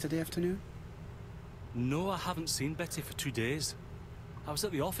Betty yesterday afternoon? No, I haven't seen Betty for 2 days. I was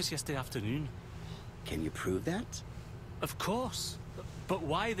at the office yesterday afternoon. Can you prove that? Of course. But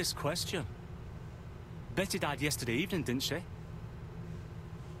why this question? Betty died yesterday evening, didn't she?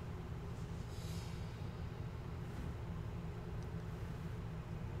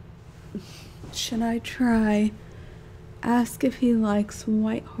 Should I try? Ask if he likes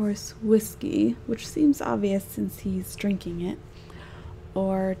White Horse whiskey, which seems obvious since he's drinking it.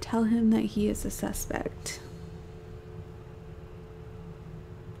 or tell him that he is a suspect.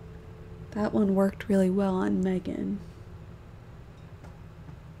 That one worked really well on Megan.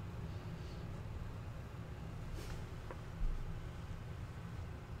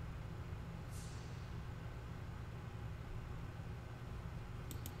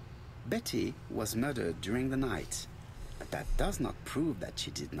 Betty was murdered during the night, but that does not prove that she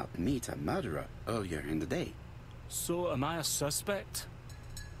did not meet a murderer earlier in the day. So, am I a suspect?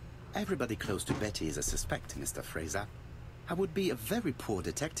 Everybody close to Betty is a suspect, Mr. Fraser. I would be a very poor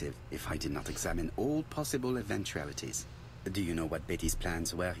detective if I did not examine all possible eventualities. Do you know what Betty's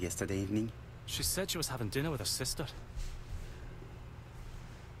plans were yesterday evening? She said she was having dinner with her sister.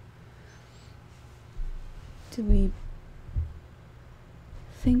 Do we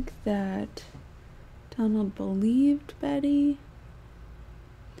think that Donald believed Betty?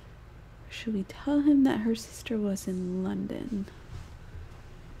 Or should we tell him that her sister was in London?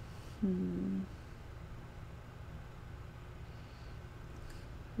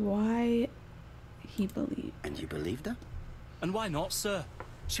 Why he believed? And you believed her? And why not, sir?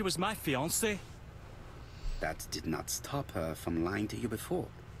 She was my fiancée. That did not stop her from lying to you before.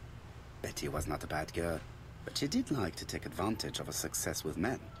 Betty was not a bad girl, but she did like to take advantage of her success with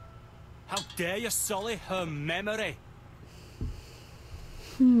men. How dare you sully her memory?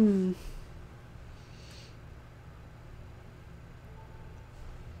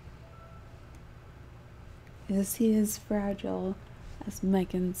 Is he as fragile as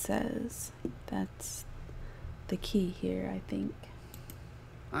Megan says? That's the key here, I think.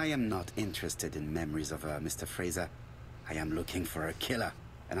 I am not interested in memories of her, Mr. Fraser. I am looking for a killer,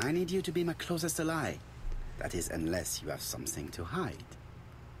 and I need you to be my closest ally. That is, unless you have something to hide.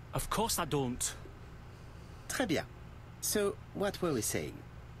 Of course I don't. Très bien. So, what were we saying?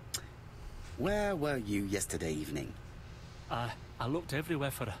 Where were you yesterday evening? I looked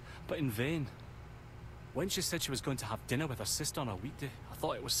everywhere for her, but in vain. When she said she was going to have dinner with her sister on a weekday, I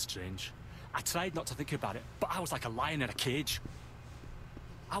thought it was strange. I tried not to think about it, but I was like a lion in a cage.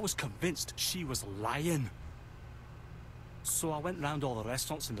 I was convinced she was lying. So I went round all the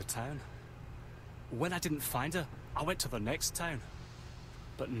restaurants in the town. When I didn't find her, I went to the next town.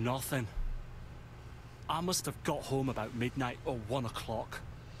 But nothing. I must have got home about midnight or 1 o'clock.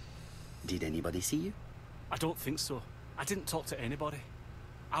 Did anybody see you? I don't think so. I didn't talk to anybody.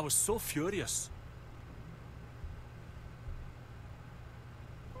 I was so furious.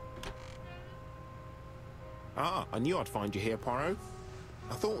 Ah, I knew I'd find you here, Poirot.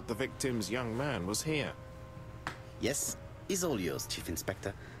 I thought the victim's young man was here. Yes, he's all yours, Chief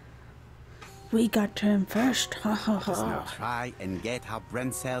Inspector. We got to him first. Ha ha Let us now ha. try and get our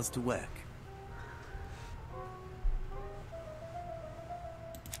brain cells to work.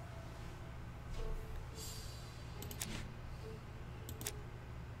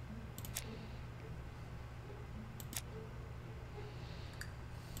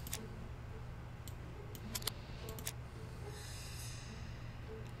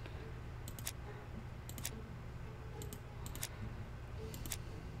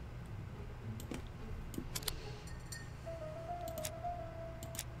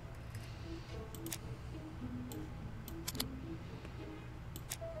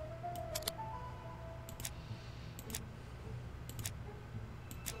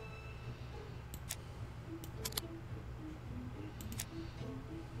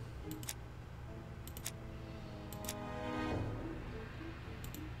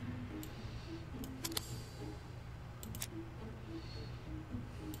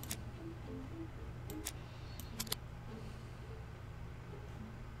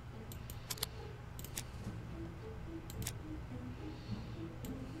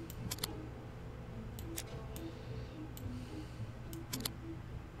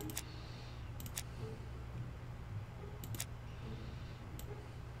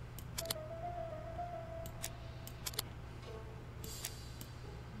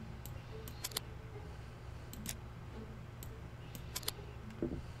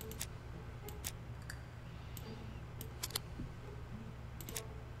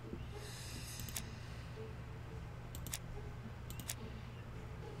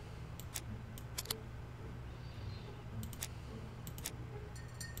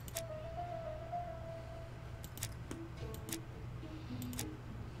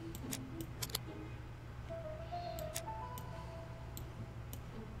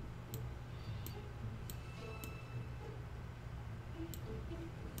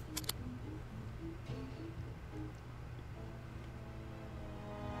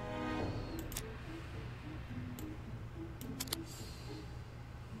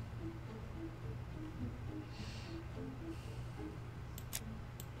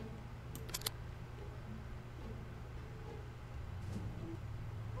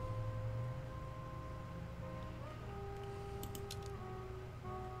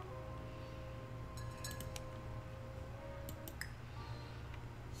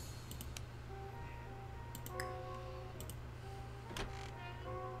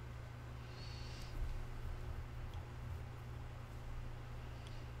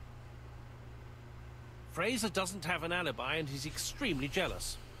 Fraser doesn't have an alibi and he's extremely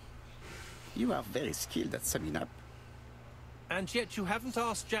jealous. You are very skilled at summing up. And yet you haven't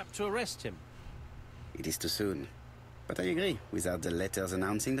asked Jap to arrest him. It is too soon. But I agree, without the letters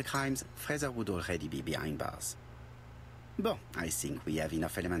announcing the crimes, Fraser would already be behind bars. Bon, I think we have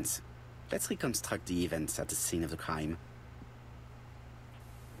enough elements. Let's reconstruct the events at the scene of the crime.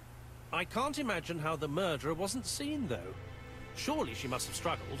 I can't imagine how the murderer wasn't seen, though. Surely she must have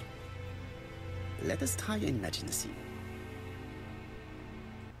struggled. Let us try and imagine the scene.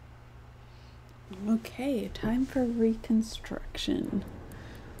 Okay, time for reconstruction.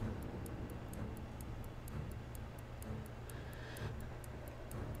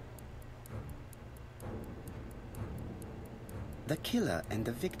 The killer and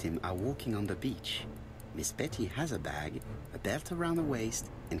the victim are walking on the beach. Miss Betty has a bag, a belt around her waist,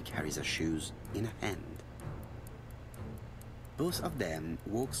 and carries her shoes in her hand. Both of them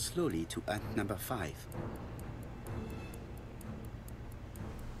walk slowly to hut number 5.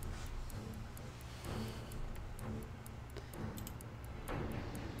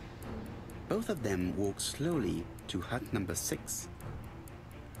 Both of them walk slowly to hut number 6.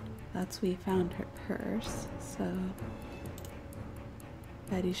 That's we found her purse, so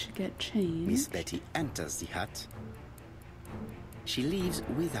Betty should get changed. Miss Betty enters the hut. She leaves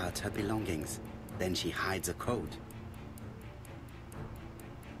without her belongings. Then she hides a coat.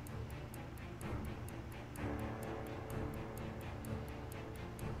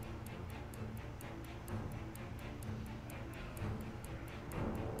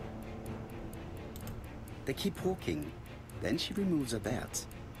 They keep walking. Then she removes her belt.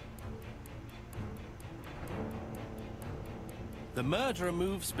 The murderer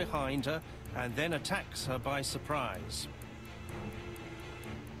moves behind her and then attacks her by surprise.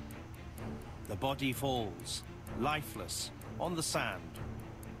 The body falls, lifeless, on the sand.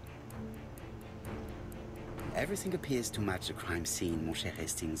 Everything appears to match the crime scene, mon cher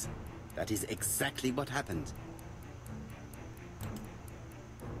Hastings. That is exactly what happened.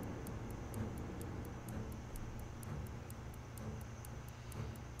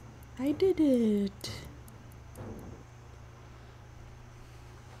 I did it.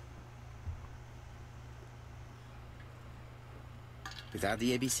 Without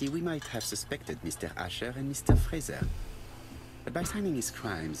the ABC, we might have suspected Mr. Asher and Mr. Fraser. But by signing his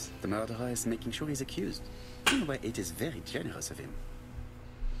crimes, the murderer is making sure he's accused. In a way, it is very generous of him.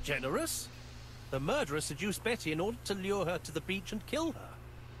 Generous? The murderer seduced Betty in order to lure her to the beach and kill her.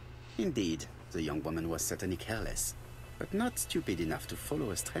 Indeed, the young woman was certainly careless, but not stupid enough to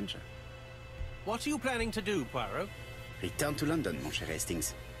follow a stranger. What are you planning to do, Poirot? Return to London, mon cher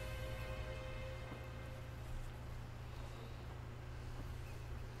Hastings.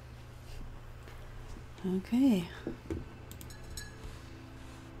 Okay.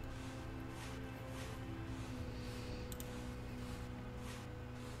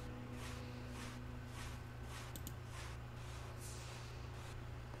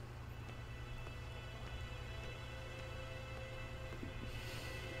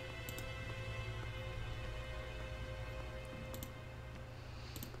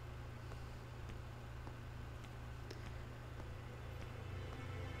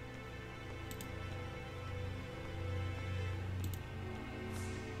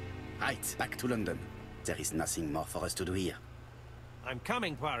 Right, back to London. There is nothing more for us to do here. I'm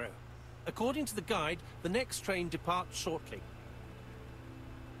coming, Poirot. According to the guide, the next train departs shortly.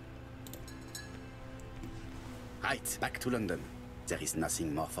 Right, back to London. There is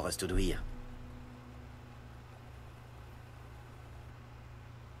nothing more for us to do here.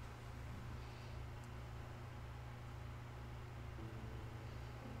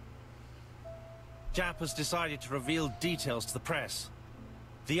 Jap has decided to reveal details to the press.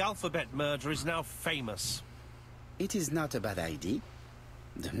 The alphabet murder is now famous. It is not a bad idea.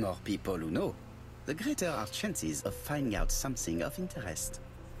 The more people who know, the greater our chances of finding out something of interest.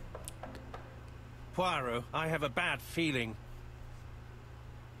 Poirot, I have a bad feeling.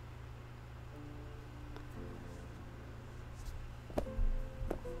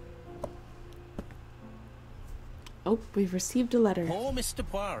 Oh, we've received a letter. Poor Mr.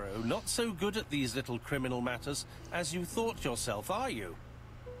 Poirot, not so good at these little criminal matters as you thought yourself, are you?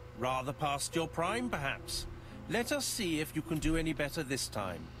 Rather past your prime, perhaps. Let us see if you can do any better this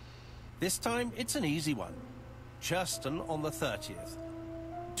time. This time, it's an easy one. Churston on the 30th.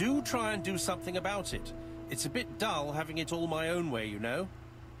 Do try and do something about it. It's a bit dull having it all my own way, you know.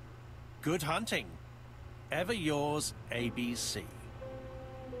 Good hunting. Ever yours, ABC.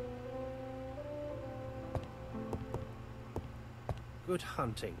 Good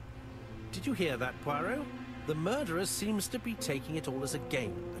hunting. Did you hear that, Poirot? The murderer seems to be taking it all as a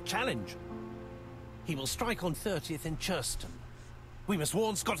game, a challenge. He will strike on 30th in Churston. We must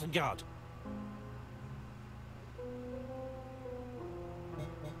warn Scotland Yard.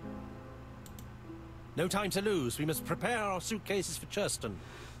 No time to lose. We must prepare our suitcases for Churston.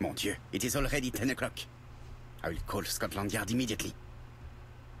 Mon Dieu, it is already 10 o'clock. I will call Scotland Yard immediately.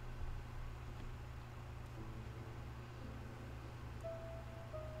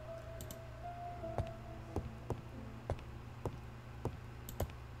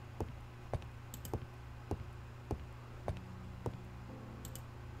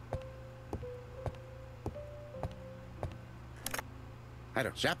 Hello,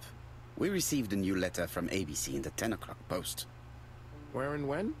 chap. We received a new letter from ABC in the 10 o'clock post. Where and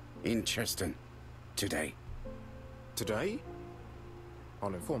when? In Churston. Today. Today?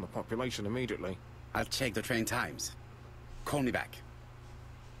 I'll inform the population immediately. I'll check the train times. Call me back.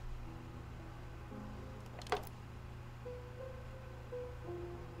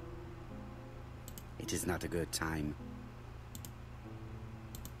 It is not a good time.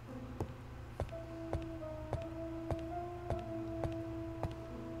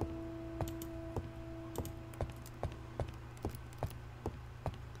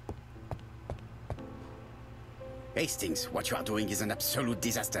 Hastings, what you are doing is an absolute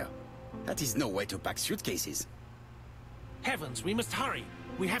disaster. That is no way to pack suitcases. Heavens, we must hurry.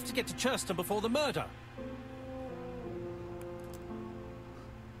 We have to get to Churston before the murder.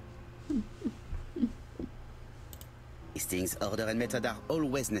 Hastings' order and method are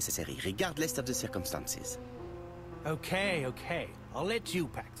always necessary, regardless of the circumstances. Okay, okay. I'll let you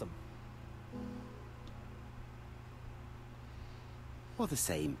pack them. All the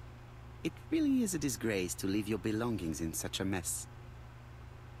same, it really is a disgrace to leave your belongings in such a mess.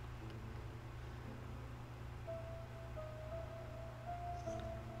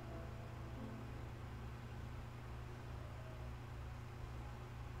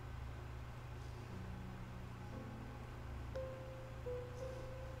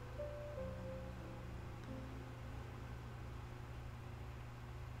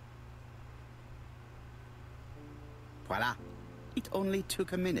 Voila. It only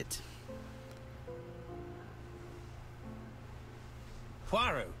took a minute.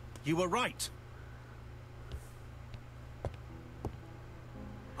 Poirot, you were right.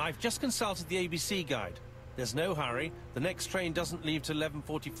 I've just consulted the ABC guide. There's no hurry. The next train doesn't leave till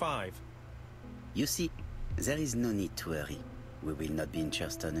 11:45. You see, there is no need to hurry. We will not be in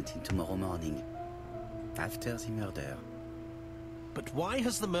Churston until tomorrow morning, after the murder. But why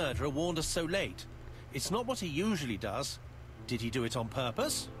has the murderer warned us so late? It's not what he usually does. Did he do it on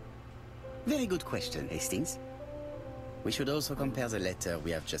purpose? Very good question, Hastings. We should also compare the letter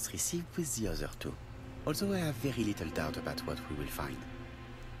we have just received with the other two. Although I have very little doubt about what we will find.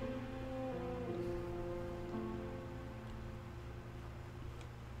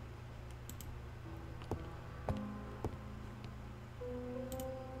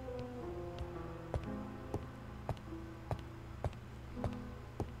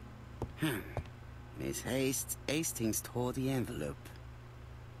 Miss Hastings tore the envelope.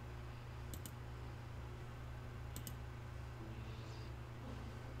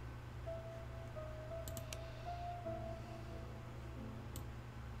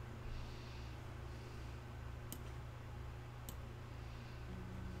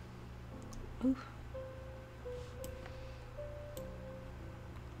 Oof.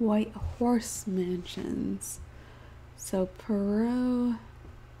 White Horse Mansions. So Perot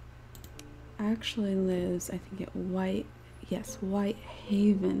actually lives, I think, at White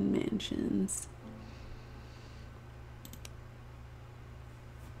Haven Mansions.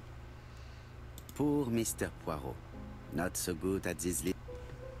 Poor Mr. Poirot. Not so good at this list.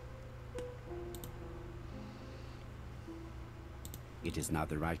 It is not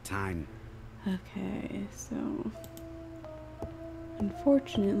the right time. Okay, so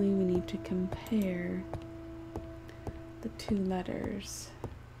unfortunately we need to compare the two letters.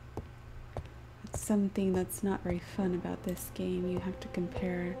 It's something that's not very fun about this game. You have to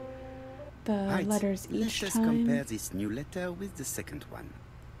compare the letters each Let us time compare this new letter with the second one.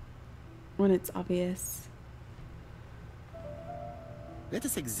 when it's obvious. Let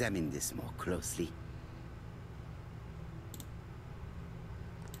us examine this more closely.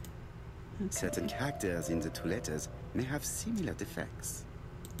 Okay. Certain characters in the two letters may have similar defects.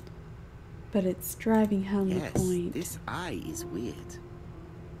 But it's driving home Yes, the point this I is weird.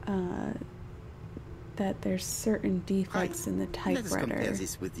 that there's certain defects in the Let us compare typewriter.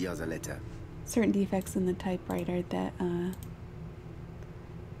 this with the other letter. Certain defects in the typewriter that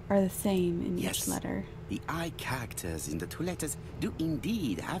are the same in Yes. each letter. The I characters in the two letters do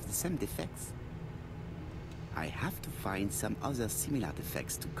indeed have the same defects. I have to find some other similar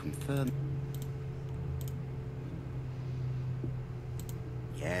defects to confirm.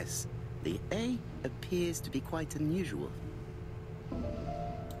 Yes, the A appears to be quite unusual.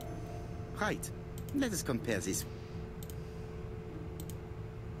 Right, let us compare this.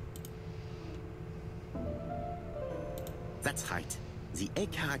 That's right. The A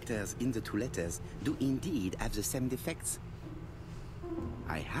characters in the two letters do indeed have the same defects.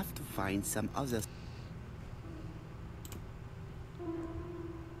 I have to find some others.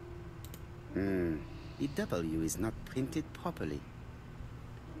 The W is not printed properly.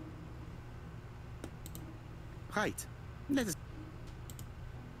 Right, let us...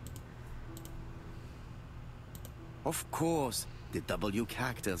 Of course, the W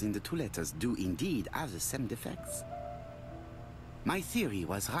characters in the two letters do indeed have the same defects. My theory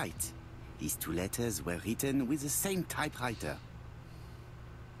was right. These two letters were written with the same typewriter.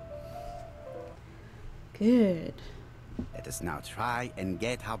 Good. Let us now try and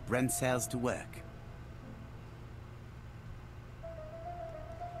get our brain cells to work.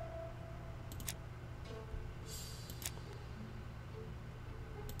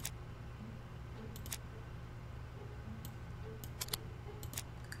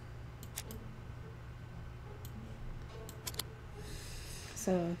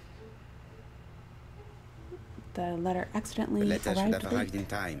 So the letter accidentally The letter should have arrived arrived in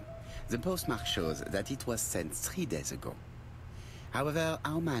time. The postmark shows that it was sent 3 days ago. However,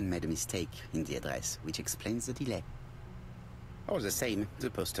 our man made a mistake in the address, which explains the delay. All the same,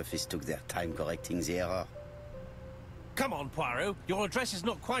 the post office took their time correcting the error. Come on, Poirot. Your address is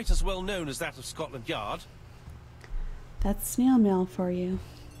not quite as well known as that of Scotland Yard. That's snail mail for you.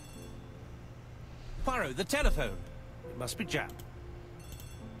 Poirot, the telephone. It must be Jap.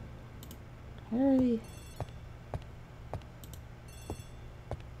 Hurry.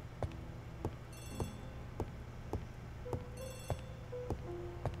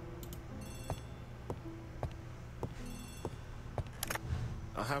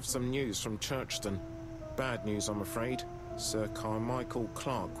 I have some news from Churchton. Bad news, I'm afraid. Sir Carmichael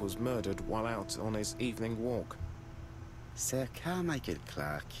Clark was murdered while out on his evening walk. Sir Carmichael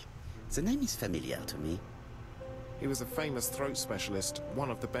Clark. The name is familiar to me. He was a famous throat specialist, one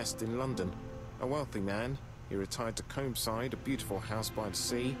of the best in London. A wealthy man, he retired to Combside, a beautiful house by the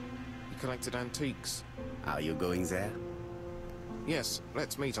sea. He collected antiques. Are you going there? Yes,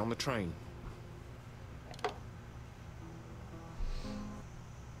 let's meet on the train.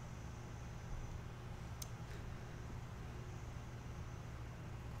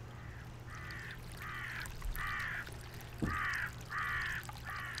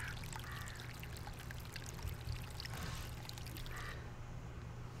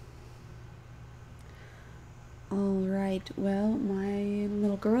 Alright, well, my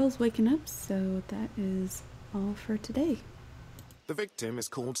little girl's waking up, so that is all for today. The victim is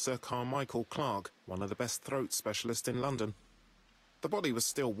called Sir Carmichael Clark, one of the best throat specialists in London. The body was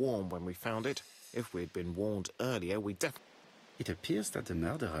still warm when we found it. If we'd been warned earlier, we definitely... It appears that the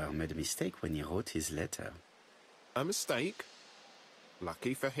murderer made a mistake when he wrote his letter. A mistake?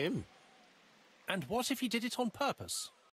 Lucky for him. And what if he did it on purpose?